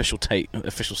 What's their official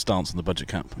stance on the budget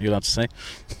cap? Are you allowed to say?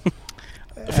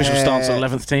 Official stance on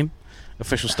 11th team.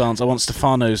 Official stance. I want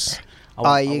Stefano's.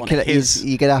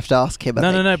 You're gonna have to ask him.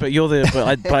 No. But you're the.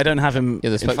 But I don't have him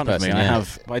You're the in front of me. yeah.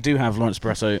 I do have Lawrence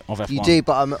Barreto of F1. You do,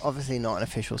 but I'm obviously not an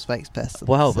official spokesperson.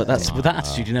 Well, but that's with that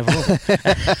attitude, you never will.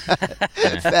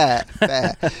 Fair.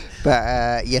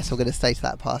 But yes, I'm going to stay to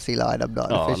that party line. I'm not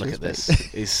an official. Look at this.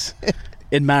 He's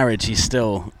in marriage. He's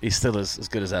still as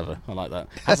good as ever. I like that.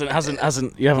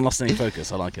 Hasn't. You haven't lost any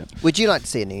focus. I like it. Would you like to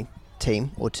see a new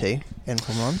team or two in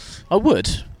Formula 1? I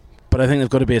would. But I think they've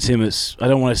got to be a team that's... I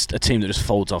don't want a team that just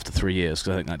folds after 3 years,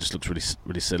 because I think that just looks really,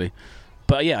 really silly.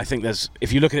 But yeah, I think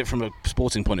if you look at it from a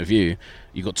sporting point of view,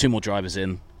 you've got 2 more drivers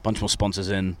in, a bunch more sponsors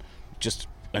in, just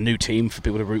a new team for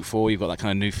people to root for. You've got that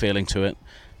kind of new feeling to it.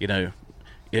 You know,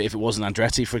 if it wasn't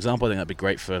Andretti, for example, I think that'd be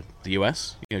great for the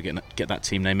US. You know, get that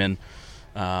team name in.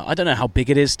 I don't know how big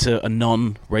it is to a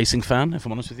non-racing fan, if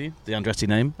I'm honest with you, the Andretti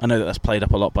name. I know that's played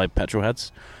up a lot by petrol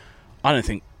heads. I don't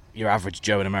think your average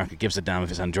Joe in America gives a damn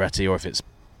if it's Andretti or if it's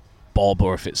Bob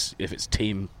or if it's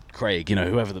Team Craig, you know,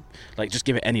 whoever just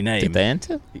give it any name. Did they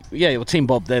enter? Yeah, well, Team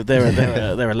Bob, they're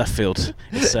a left field.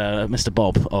 It's Mr.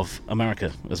 Bob of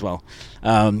America as well.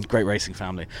 Great racing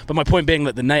family. But my point being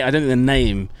that I don't think the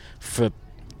name for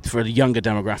a younger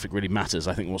demographic really matters.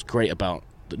 I think what's great about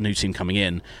the new team coming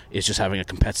in is just having a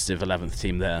competitive 11th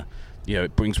team there. You know,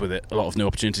 it brings with it a lot of new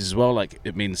opportunities as well. Like,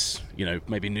 it means, you know,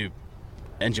 maybe new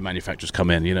engine manufacturers come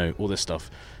in, you know, all this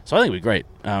stuff. So I think it'd be great.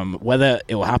 Whether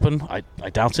it will happen, I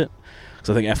doubt it,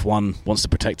 because I think F1 wants to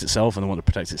protect itself and they want to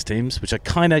protect its teams, which I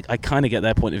kind of get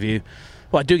their point of view.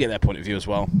 Well, I do get their point of view as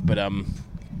well, but I think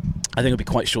it'd be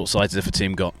quite short-sighted if a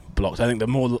team got blocked. I think the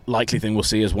more likely thing we'll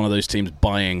see is one of those teams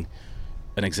buying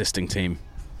an existing team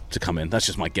to come in. That's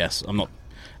just my guess. I'm not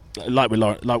like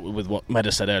with what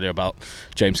Meda said earlier about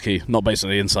James Key, not based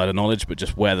on the insider knowledge, but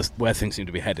just where things seem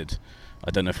to be headed. I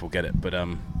don't know if we'll get it, but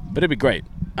it'd be great.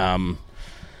 And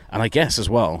I guess as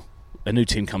well, a new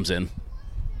team comes in.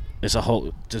 It's a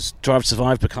whole. Does Drive to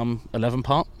Survive become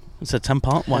 11-part instead of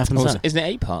 10-part? What happens there? Isn't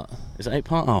it 8-part? Is it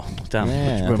 8-part? Oh, damn!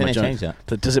 Yeah, I think they changed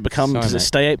that. Does it become? Does it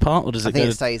stay 8-part or does it go? I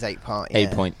think it stays 8-part.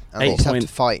 Yeah.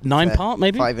 8.9 9-part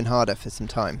maybe. 5 and harder for some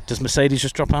time. Does Mercedes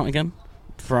just drop out again?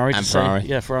 Ferrari.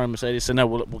 Yeah, Ferrari and Mercedes. So no,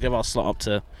 we'll give our slot up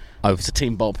to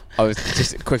Team Bob. I was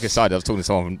just a quick aside. I was talking to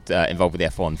someone involved with the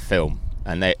F1 film.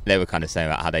 And they were kind of saying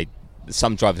about how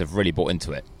some drivers have really bought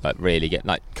into it, like really get,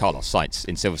 like Carlos Sainz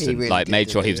in Silverstone, really made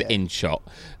sure he was in shot.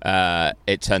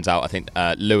 It turns out, I think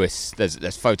Lewis,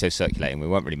 there's photos circulating. We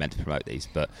weren't really meant to promote these,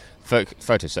 but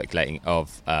photos circulating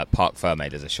of Parc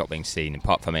Fermé. There's a shot being seen in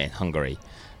Parc Fermé in Hungary,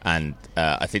 and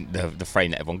I think the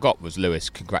frame that everyone got was Lewis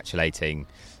congratulating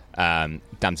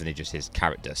Damson Idris's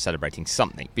character, celebrating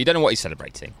something, but you don't know what he's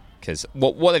celebrating. Because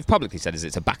what they've publicly said is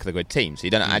it's a back-of-the-grid team, so you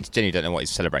don't. I genuinely don't know what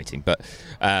he's celebrating, but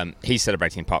he's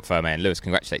celebrating in Parc Fermé, and Lewis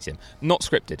congratulates him. Not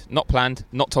scripted, not planned,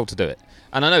 not told to do it.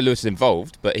 And I know Lewis is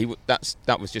involved, but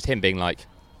that was just him being like,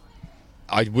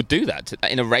 I would do that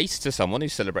in a race to someone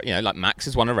who's celebrating. You know, like Max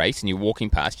has won a race, and you're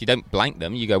walking past, you don't blank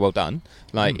them, you go well done,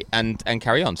 and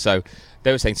carry on. So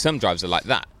they were saying some drivers are like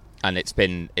that. And it's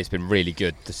been really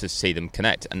good to see them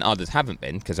connect, and others haven't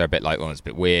been because they're a bit like, it's a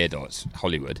bit weird or it's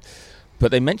Hollywood. But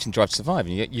they mentioned Drive to Survive,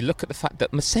 and you look at the fact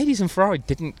that Mercedes and Ferrari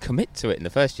didn't commit to it in the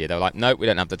first year. They were like, no, we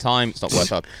don't have the time. It's not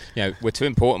worth it. You know, we're too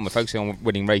important. We're focusing on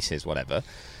winning races, whatever.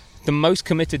 The most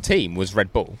committed team was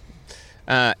Red Bull.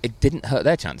 It didn't hurt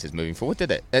their chances moving forward, did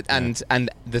it? And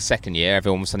the second year,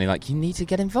 everyone was suddenly like, you need to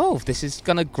get involved. This is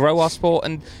going to grow our sport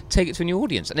and take it to a new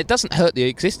audience. And it doesn't hurt the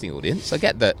existing audience. I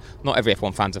get that not every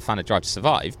F1 fan's a fan of Drive to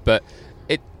Survive, but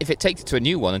if it takes it to a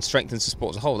new one and strengthens the sport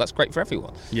as a whole, that's great for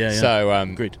everyone. Yeah. So,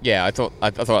 agreed. Yeah, I thought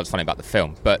that was funny about the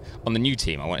film. But on the new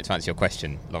team, I wanted to answer your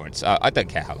question, Lawrence. I don't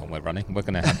care how long we're running. We're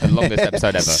going to have the longest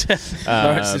episode ever.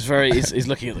 Lawrence is he's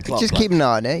looking at the clock. Just keep an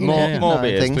eye on it. More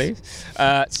beers, please.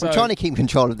 I'm trying to keep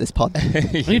control of this pod.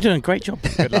 You're doing a great job.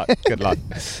 Good luck.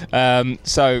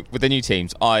 So with the new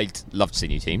teams, I'd love to see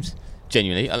new teams.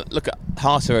 Genuinely, look,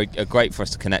 Haas are great for us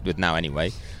to connect with now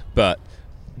anyway. But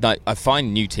I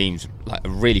find new teams like a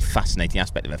really fascinating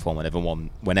aspect of F1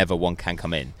 whenever one can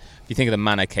come in. If you think of the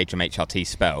Manor Caterham HRT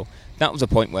spell, that was a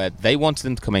point where they wanted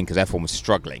them to come in because F1 was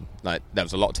struggling. Like, there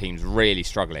was a lot of teams really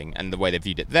struggling, and the way they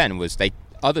viewed it then was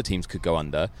other teams could go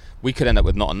under. We could end up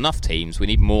with not enough teams. We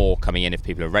need more coming in if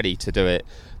people are ready to do it.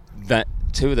 That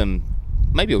two of them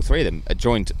maybe all three of them are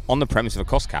joined on the premise of a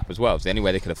cost cap as well. It's the only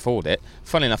way they could afford it.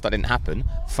 Funnily enough, that didn't happen.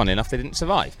 Funnily enough, they didn't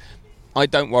survive. I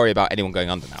don't worry about anyone going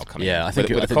under now coming in. I think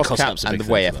with the cost cap cap's a and big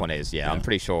the way thing for F1 them. is, I'm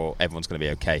pretty sure everyone's going to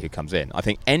be okay who comes in. I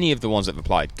think any of the ones that have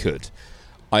applied could.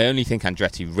 I only think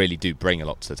Andretti really do bring a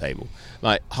lot to the table.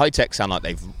 Like, high-tech sound like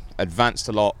they've advanced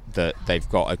a lot, that they've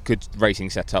got a good racing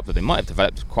setup, that they might have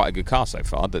developed quite a good car so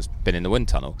far that's been in the wind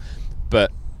tunnel.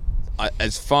 But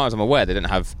as far as I'm aware, they don't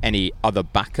have any other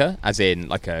backer, as in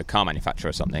like a car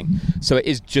manufacturer or something. So it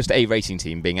is just a racing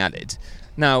team being added.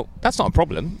 Now, that's not a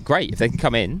problem. Great. If they can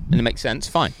come in and it makes sense,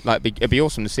 fine. Like, it'd be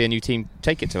awesome to see a new team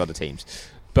take it to other teams.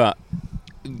 But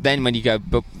then when you go,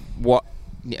 but what,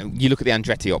 you look at the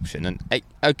Andretti option, and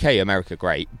okay, America,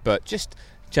 great, but just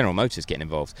General Motors getting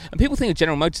involved. And people think of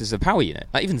General Motors as a power unit.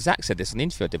 Like, even Zach said this on the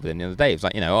interview I did with him the other day. It was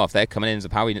like, if they're coming in as a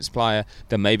power unit supplier,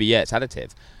 then maybe, it's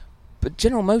additive. But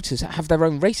General Motors have their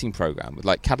own racing program with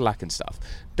like Cadillac and stuff.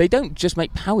 They don't just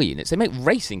make power units; they make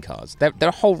racing cars. They're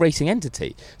a whole racing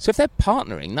entity. So if they're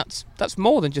partnering, that's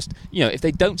more than just if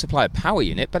they don't supply a power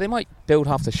unit, but they might build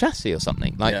half the chassis or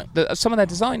something. Like some of their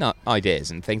design ideas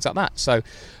and things like that. So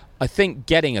I think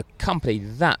getting a company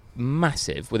that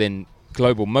massive within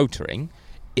global motoring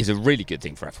is a really good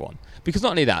thing for F1, because not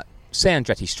only that, say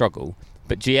Andretti struggle,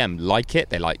 but GM like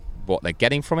it. They like what they're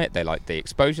getting from it. They like the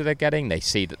exposure they're getting. They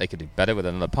see that they could do better with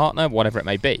another partner, whatever it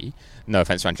may be. No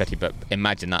offense to Andretti, but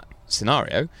imagine that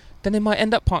scenario. Then they might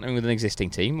end up partnering with an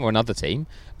existing team or another team,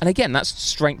 and again, that's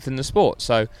strengthen the sport.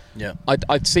 So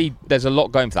I'd see there's a lot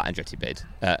going for that Andretti bid,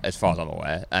 as far as I'm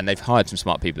aware, and they've hired some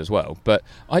smart people as well. But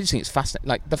I just think it's fascinating.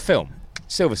 Like the film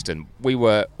Silverstone, we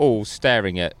were all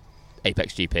staring at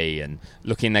Apex GP and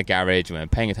looking in their garage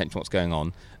and paying attention to what's going on.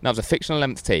 And that was a fictional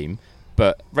 11th team.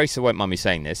 But Racer won't mind me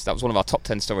saying this, that was one of our top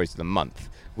 10 stories of the month,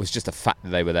 was just the fact that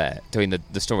they were there doing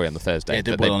the story on the Thursday. Yeah,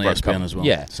 did well on ESPN as well.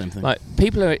 Yeah, same thing. Like,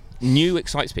 people are new,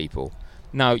 excites people.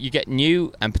 Now, you get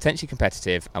new and potentially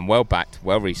competitive and well-backed,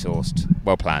 well-resourced,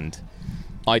 well-planned.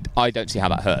 I don't see how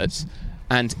that hurts.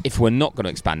 And if we're not going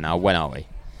to expand now, when are we?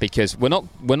 Because we're not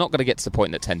going to get to the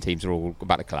point that 10 teams are all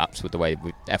about to collapse with the way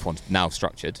F1's now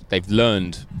structured. They've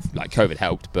learned, like COVID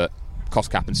helped, but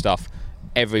cost cap and stuff,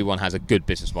 everyone has a good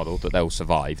business model that they'll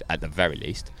survive at the very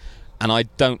least. And I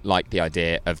don't like the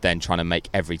idea of then trying to make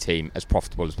every team as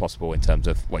profitable as possible in terms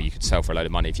of, well, you could sell for a load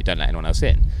of money if you don't let anyone else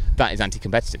in. That is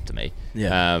anti-competitive to me.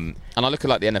 Yeah. And I look at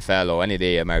like the NFL or any of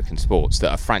the American sports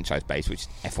that are franchise-based, which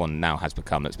F1 now has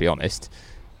become, let's be honest.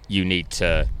 You need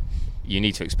to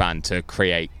expand to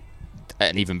create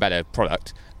an even better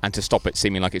product and to stop it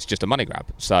seeming like it's just a money grab.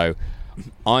 So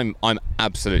I'm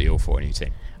absolutely all for a new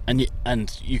team.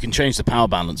 And you can change the power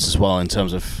balance as well in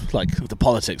terms of like the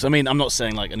politics. I mean, I'm not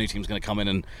saying like a new team's going to come in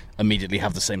and immediately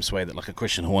have the same sway that like a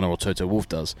Christian Horner or Toto Wolff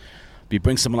does. But you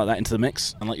bring someone like that into the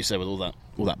mix, and like you say, with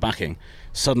all that backing,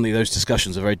 suddenly those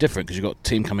discussions are very different, because you've got a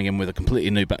team coming in with a completely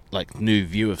new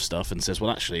view of stuff and says,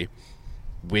 well, actually,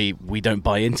 we don't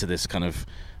buy into this kind of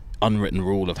unwritten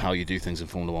rule of how you do things in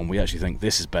Formula One. We actually think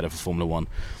this is better for Formula One.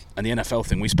 And the NFL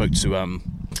thing, we spoke to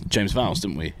James Vowles,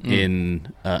 didn't we,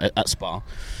 at Spa,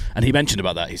 and he mentioned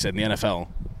about that. He said in the NFL,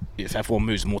 if F1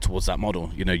 moves more towards that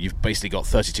model, you've basically got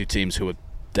 32 teams who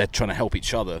they're trying to help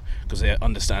each other, because they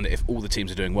understand that if all the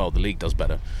teams are doing well, the league does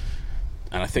better.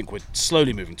 And I think we're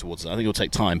slowly moving towards that. I think it'll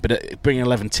take time, but bringing an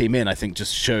 11 team in, I think,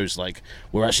 just shows like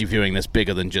we're actually viewing this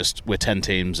bigger than just we're 10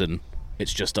 teams and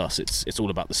it's just us. It's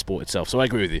all about the sport itself. So I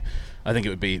agree with you. I think it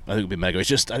would be mega. It's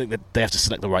just I think that they have to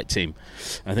select the right team.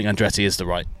 I think Andretti is the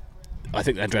right. I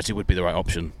think Andretti would be the right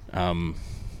option.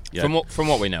 Yeah. From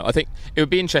what we know, I think it would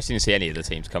be interesting to see any of the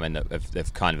teams come in that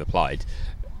have kind of applied.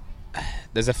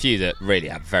 There's a few that really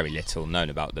have very little known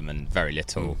about them and very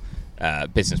little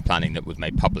business planning that was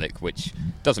made public, which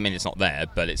doesn't mean it's not there,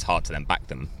 but it's hard to then back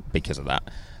them because of that.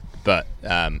 But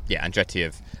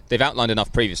Andretti they've outlined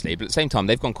enough previously, but at the same time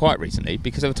they've gone quiet recently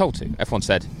because they were told to. Everyone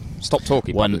said stop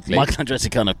talking publicly. Michael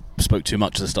Andretti kind of spoke too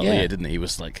much at the start of the year, didn't he? He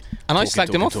was like, and I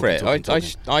slagged him off for it.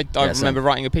 I remember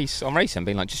writing a piece on racing,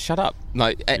 being like, just shut up,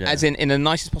 as in the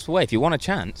nicest possible way. If you want a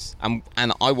chance, and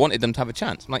I wanted them to have a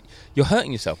chance. I'm like, you're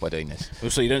hurting yourself by doing this.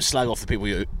 So you don't slag off the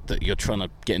people that you're trying to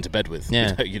get into bed with.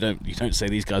 Yeah. You don't say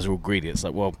these guys are all greedy. It's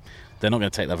like, well, they're not going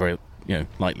to take that very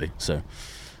lightly. So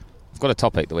I've got a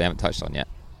topic that we haven't touched on yet.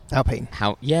 Alpine.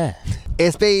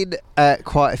 It's been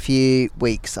quite a few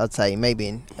weeks, I'd say,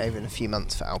 maybe even a few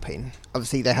months for Alpine.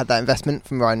 Obviously, they had that investment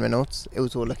from Ryan Reynolds. It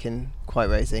was all looking quite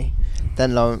rosy.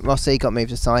 Then Lossi got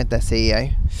moved aside, their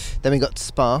CEO. Then we got to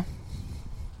Spa.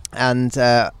 And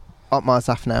Otmar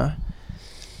Zafnauer,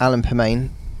 Alan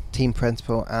Permain, team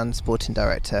principal and sporting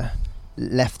director,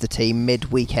 left the team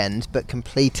mid-weekend but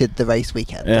completed the race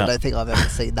weekend. Yeah. I don't think I've ever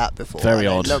seen that before. Very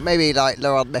odd. Maybe like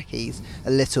Laurent Mekies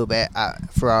a little bit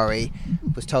at Ferrari,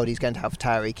 was told he's going to have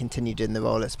Tauri, continued in the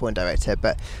role as sporting director,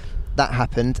 but that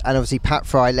happened. And obviously Pat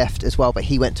Fry left as well, but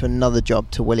he went to another job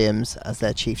to Williams as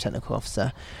their chief technical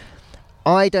officer.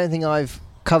 I don't think I've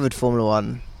covered Formula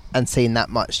One and seen that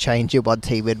much change in one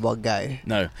team in one go.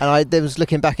 No. And I was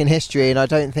looking back in history, and I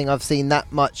don't think I've seen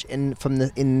that much in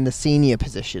the senior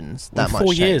positions. That much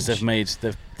 4 years change.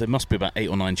 there must be about 8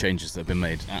 or 9 changes that have been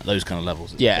made at those kind of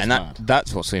levels.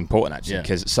 That's what's so important actually,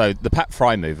 because so the Pat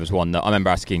Fry move was one that I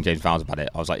remember asking James Vowles about it.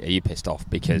 I was like, are you pissed off?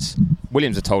 Because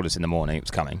Williams had told us in the morning it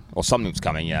was coming, or something was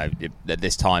coming, you know, at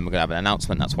this time we're going to have an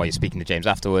announcement, that's why you're speaking to James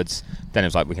afterwards. Then it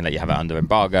was like, we can let you have it under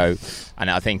embargo. And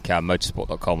I think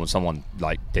motorsport.com or someone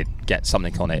like did get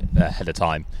something on it ahead of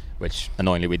time, which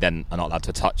annoyingly we then are not allowed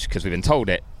to touch because we've been told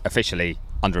it officially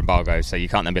under embargo, so you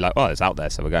can't then be like, oh, it's out there,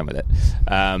 so we're going with it.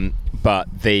 But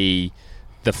the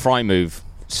Fry move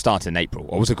started in April,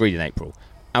 or was agreed in April.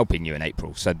 Alpine knew in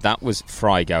April, so that was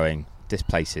Fry going, this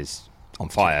place is on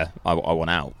fire, I want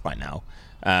out right now.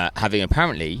 Having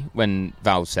apparently, when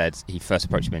Val said he first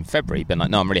approached him in February, been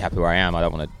like, no, I'm really happy where I am, I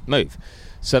don't want to move.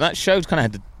 So that shows kind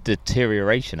of the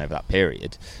deterioration over that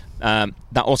period.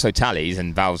 That also tallies,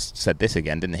 and Val said this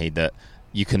again, didn't he, that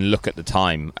you can look at the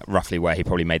time roughly where he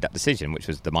probably made that decision, which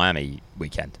was the Miami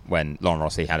weekend when Laurent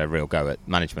Rossi had a real go at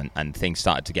management and things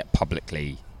started to get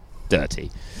publicly dirty.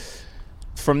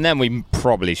 From then, we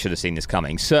probably should have seen this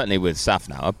coming, certainly with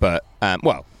Safnauer, but,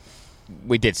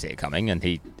 we did see it coming, and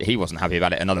he wasn't happy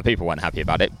about it, and other people weren't happy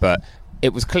about it, but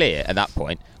it was clear at that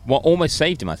point. What almost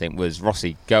saved him, I think, was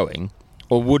Rossi going,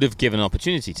 or would have given an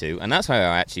opportunity to, and that's how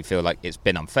I actually feel like it's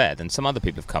been unfair. Then some other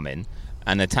people have come in,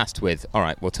 and they're tasked with, all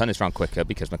right, we'll turn this around quicker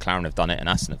because McLaren have done it and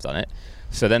Aston have done it.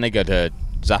 So then they go to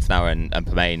Safnauer and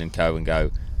Permain and co and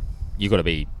go, you've got to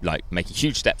be like making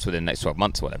huge steps within the next 12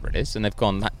 months or whatever it is. And they've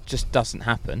gone, that just doesn't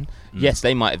happen. Yes,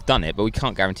 they might have done it, but we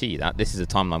can't guarantee you that. This is a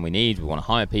timeline we need. We want to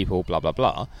hire people, blah, blah,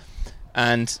 blah.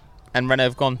 And Renault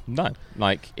have gone, no,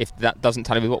 like if that doesn't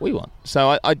tally with what we want.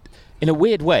 So I in a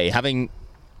weird way, the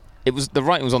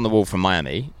writing was on the wall from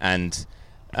Miami, and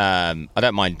I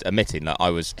don't mind admitting that I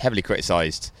was heavily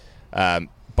criticised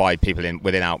by people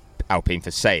within Alpine for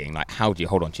saying, like, how do you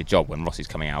hold on to your job when Rossi's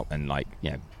coming out and, like,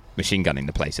 you know, machine gunning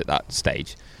the place at that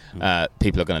stage?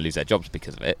 People are going to lose their jobs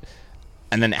because of it.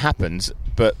 And then it happens,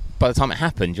 but by the time it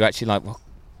happened, you're actually like, well,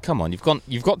 come on,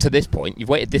 you've got to this point, you've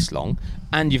waited this long,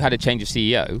 and you've had a change of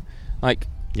CEO. Like,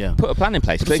 put a plan in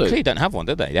place. But they clearly don't have one,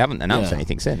 do they? They haven't announced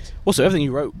anything since. Also, everything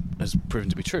you wrote has proven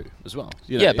to be true as well.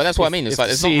 You know, but that's what I mean. It's like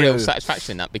there's not real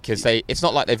satisfaction in that, because it's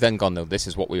not like they've then gone, no, this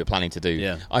is what we were planning to do.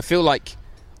 Yeah. I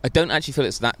don't actually feel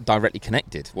it's that directly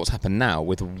connected, what's happened now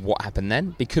with what happened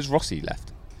then, because Rossi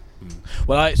left.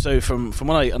 Well, so from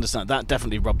what I understand, that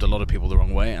definitely rubbed a lot of people the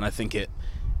wrong way, and I think it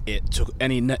took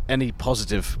any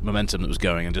positive momentum that was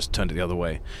going and just turned it the other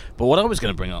way. But what I was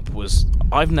going to bring up was,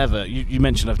 I've never, you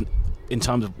mentioned in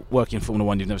terms of working in Formula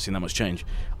 1, you've never seen that much change.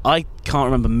 I can't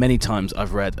remember many times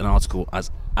I've read an article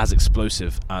as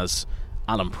explosive as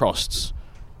Alan Prost's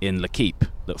in L'Equipe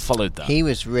that followed that. He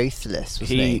was ruthless,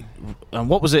 wasn't he? And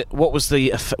what was it? What was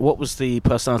the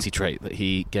personality trait that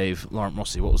he gave Laurent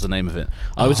Rossi? What was the name of it?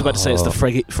 I was about to say it's the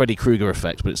Freddy Krueger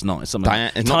effect, but it's not. It's something.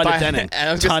 Tyler Denning.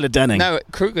 Tyler Denning. No,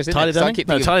 Kruger's in Tyler it. Denning.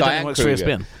 No, Tyler Denning works for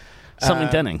ESPN. Something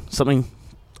Denning. Something.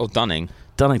 Or Dunning.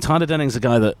 Tyler Denning's a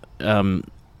guy that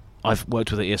I've worked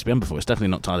with at ESPN before. It's definitely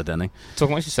not Tyler Denning. Talk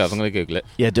amongst yourselves. I'm going to Google it.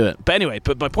 Yeah, do it. But anyway,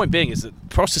 my point being is that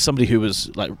Prost is somebody who was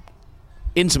like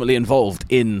intimately involved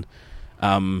in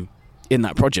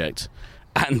that project,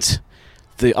 and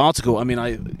the article, I mean,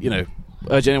 I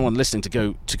urge anyone listening to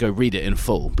go read it in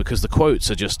full, because the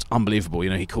quotes are just unbelievable.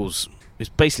 It's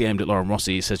basically aimed at Laurent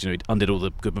Rossi. He says, he undid all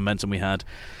the good momentum we had,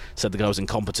 said the guy was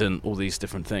incompetent, all these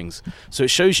different things. So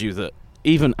it shows you that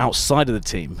even outside of the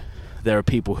team, there are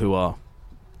people who are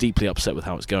deeply upset with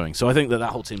how it's going. So I think that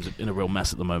whole team's in a real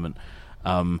mess at the moment.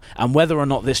 And whether or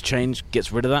not this change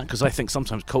gets rid of that, because I think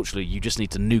sometimes culturally you just need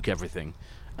to nuke everything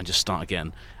and just start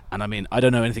again. And I mean, I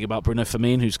don't know anything about Bruno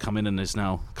Firmin, who's come in and is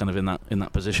now kind of in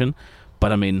that position.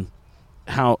 But I mean,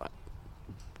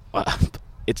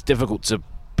 it's difficult to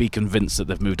be convinced that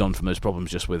they've moved on from those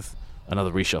problems just with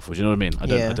another reshuffle. Do you know what I mean? I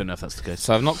don't know if that's the case.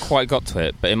 So I've not quite got to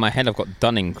it, but in my head I've got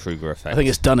Dunning-Kruger effect. I think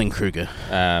it's Dunning-Kruger.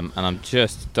 And I'm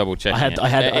just double checking.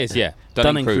 It is, yeah.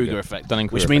 Dunning-Kruger effect.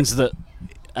 Dunning-Kruger which means that,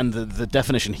 and the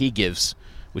definition he gives,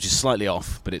 which is slightly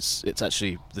off, but it's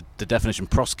actually the definition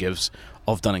Prost gives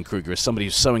of Dunning-Kruger is somebody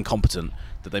who's so incompetent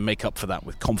that they make up for that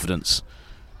with confidence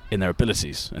in their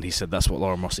abilities, and he said that's what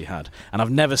Lauren Rossi had. And I've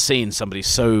never seen somebody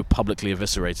so publicly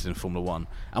eviscerated in Formula One.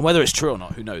 And whether it's true or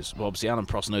not, who knows? Well, obviously Alan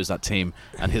Prost knows that team,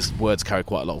 and his words carry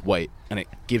quite a lot of weight, and it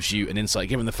gives you an insight,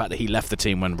 given the fact that he left the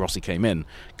team when Rossi came in,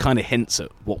 kind of hints at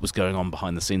what was going on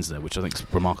behind the scenes there, which I think is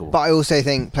remarkable. But I also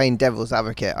think, playing devil's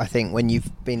advocate, I think when you've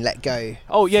been let go,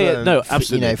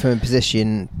 absolutely, from a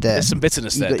position that there's some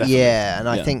bitterness there, definitely. Yeah, and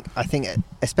I think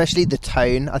especially the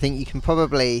tone, I think you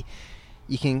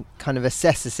can kind of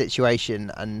assess the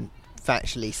situation and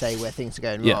factually say where things are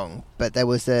going wrong, but there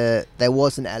was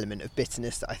an element of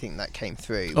bitterness that I think that came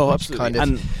through. Oh, absolutely.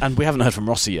 And we haven't heard from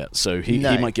Rossi yet, so he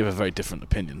might give a very different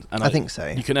opinion. And I think so.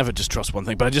 You can never just trust one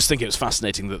thing, but I just think it was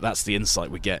fascinating that that's the insight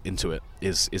we get into it,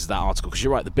 is that article, because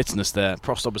you're right, the bitterness there.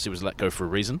 Prost obviously was let go for a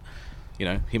reason. You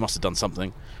know, he must have done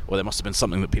something, or there must have been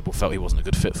something that people felt he wasn't a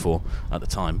good fit for at the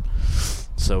time.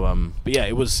 So, but yeah,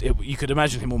 you could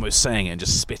imagine him almost saying it and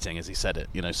just spitting as he said it.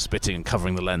 You know, spitting and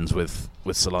covering the lens with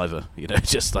saliva. You know,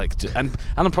 just like. And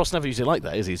Alan Prost never usually like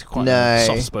that, is he? He's quite a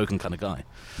soft-spoken kind of guy.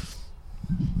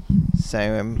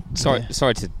 So,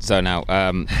 sorry to zone out.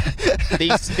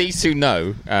 These two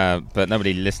know, but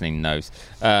nobody listening knows.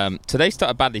 Today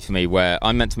started badly for me, where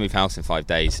I'm meant to move house in 5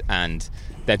 days, and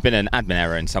there'd been an admin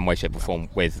error in some way, shape or form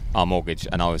with our mortgage,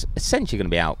 and I was essentially going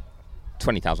to be out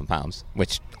 £20,000,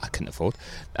 which I couldn't afford,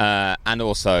 and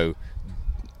also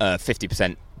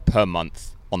 50% per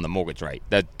month on the mortgage rate.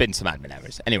 There'd been some admin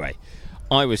errors. Anyway,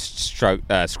 I was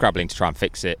scrabbling to try and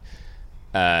fix it.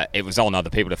 It was on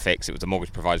other people to fix. It was a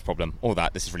mortgage provider's problem. All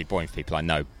that. This is really boring for people, I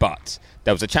know. But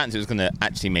there was a chance it was going to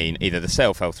actually mean either the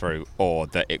sale fell through or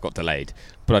that it got delayed.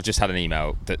 But I've just had an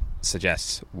email that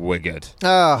suggests we're good.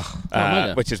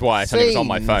 Which is why I suddenly was on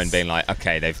my phone being like,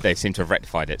 okay, they seem to have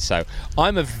rectified it. So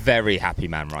I'm a very happy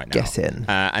man right now. Get in.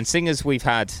 And seeing as we've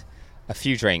had a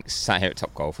few drinks, sat here at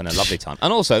Topgolf, and a lovely time.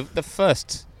 And also the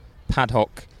first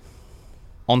Paddock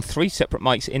on 3 separate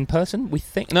mics in person, we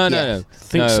think. No,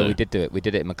 so. We did do it. We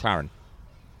did it in McLaren.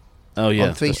 Oh yeah,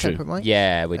 on 3 separate mics.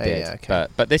 Yeah, we did. Yeah, okay.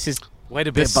 But this is way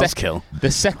to be a buzzkill.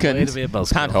 The second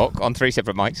Paddock on 3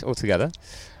 separate mics altogether.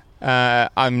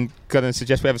 I'm going to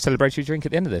suggest we have a celebratory drink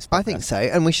at the end of this podcast. I think so,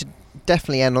 and we should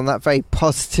definitely end on that very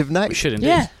positive note. We should indeed.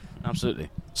 Yeah, absolutely.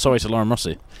 Sorry to Lauren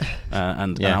Rossi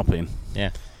and Alpine.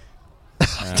 Yeah.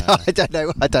 I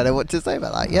don't know what to say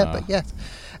about that. Yeah, but yes.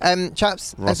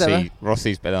 Chaps,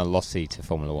 Rossi's been a Lossi to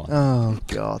Formula One. Oh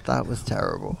God, that was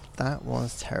terrible.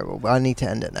 Well, I need to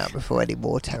end it now before any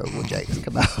more terrible jokes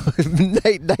come out.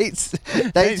 Nate's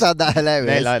found that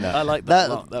hilarious. Nate liked that. I like that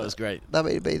a lot. That was great. That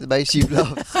may be the most you've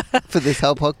laughed for this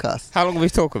whole podcast. How long have we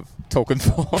talking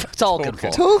for?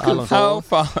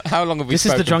 How long have we? This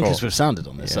is the drunkest we've sounded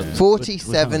on this. Yeah.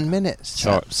 47 minutes.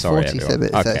 Sorry, 47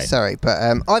 minutes. Okay. So, sorry, but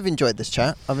I've enjoyed this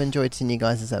chat. I've enjoyed seeing you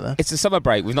guys as ever. It's a summer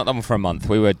break. We've not done one for a month.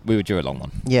 We were due a long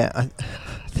one. Yeah, I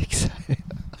think so.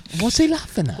 What's he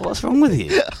laughing at? What's wrong with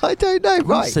you? I don't know.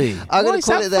 Right, I'm going to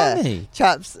call it there, funny?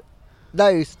 Chaps.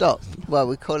 No, stop. Well,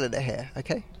 we're calling it here.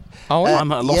 Okay. Oh,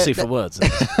 I'm at a Lossi for words.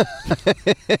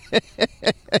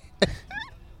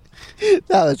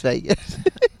 That was very good.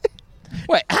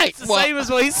 Wait, hey, it's the same as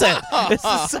what he said. It's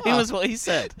the same as what he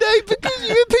said. No, because you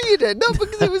repeated it, not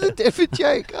because it was a different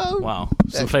joke. Oh. Wow,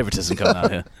 some favouritism coming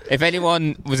out here. If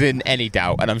anyone was in any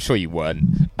doubt, and I'm sure you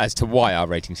weren't, as to why our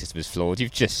rating system is flawed,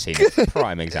 you've just seen a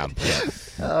prime example.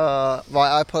 Right,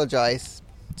 I apologise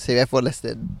to everyone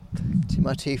listening, to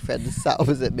my 2 friends sat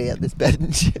opposite me at this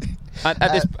bench.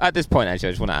 At this point, actually,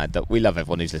 I just want to add that we love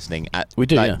everyone who's listening. We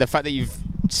do, yeah. The fact that you've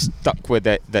stuck with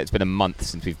it, that it's been a month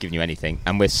since we've given you anything,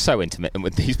 and we're so intermittent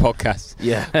with these podcasts.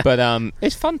 Yeah. But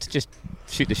it's fun to just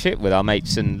shoot the shit with our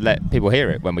mates and let people hear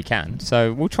it when we can.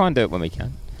 So we'll try and do it when we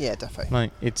can. Yeah, definitely.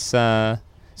 Like, it's going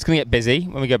to get busy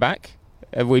when we go back.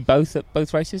 Are we both at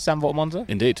both races, Zandvoort and Monza?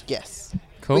 Indeed. Yes.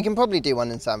 Cool. We can probably do one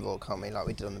in Zandvoort, can't we? Like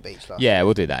we did on the beach last Yeah,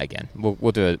 we'll do that again.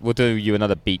 We'll do you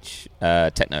another beach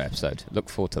techno episode. Look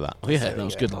forward to that. Oh yeah, that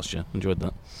was good last year. Enjoyed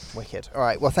that. Wicked. All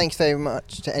right. Well, thanks very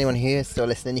much to anyone who is still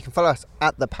listening. You can follow us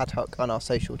at the Paddock on our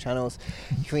social channels.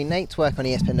 You can read Nate's work on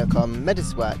ESPN.com,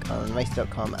 Medis' work on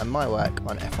Race.com, and my work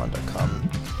on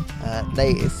F1.com.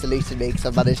 Nate is saluting me because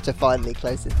I've managed to finally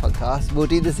close this podcast. We'll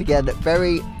do this again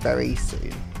very, very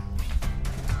soon.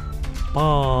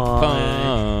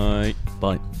 Bye.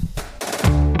 Bye.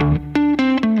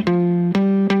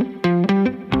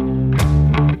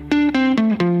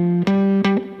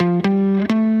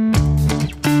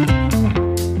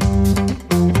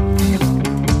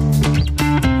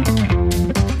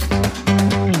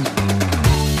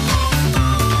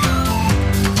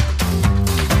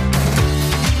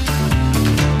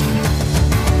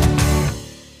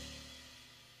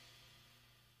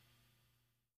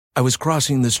 I was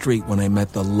crossing the street when I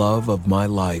met the love of my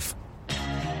life.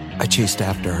 I chased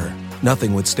after her.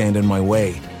 Nothing would stand in my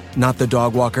way. Not the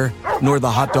dog walker, nor the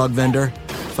hot dog vendor.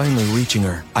 Finally reaching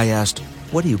her, I asked,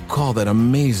 "What do you call that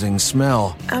amazing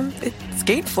smell?" It's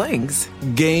Gain Flings.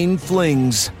 Gain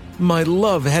Flings. My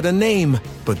love had a name,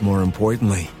 but more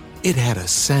importantly, it had a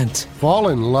scent. Fall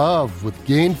in love with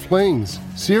Gain Flings.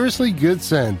 Seriously good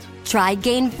scent. Try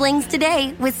Gain Flings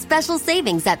today with special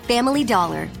savings at Family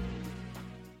Dollar.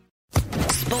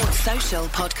 Sports Social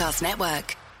Podcast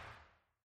Network.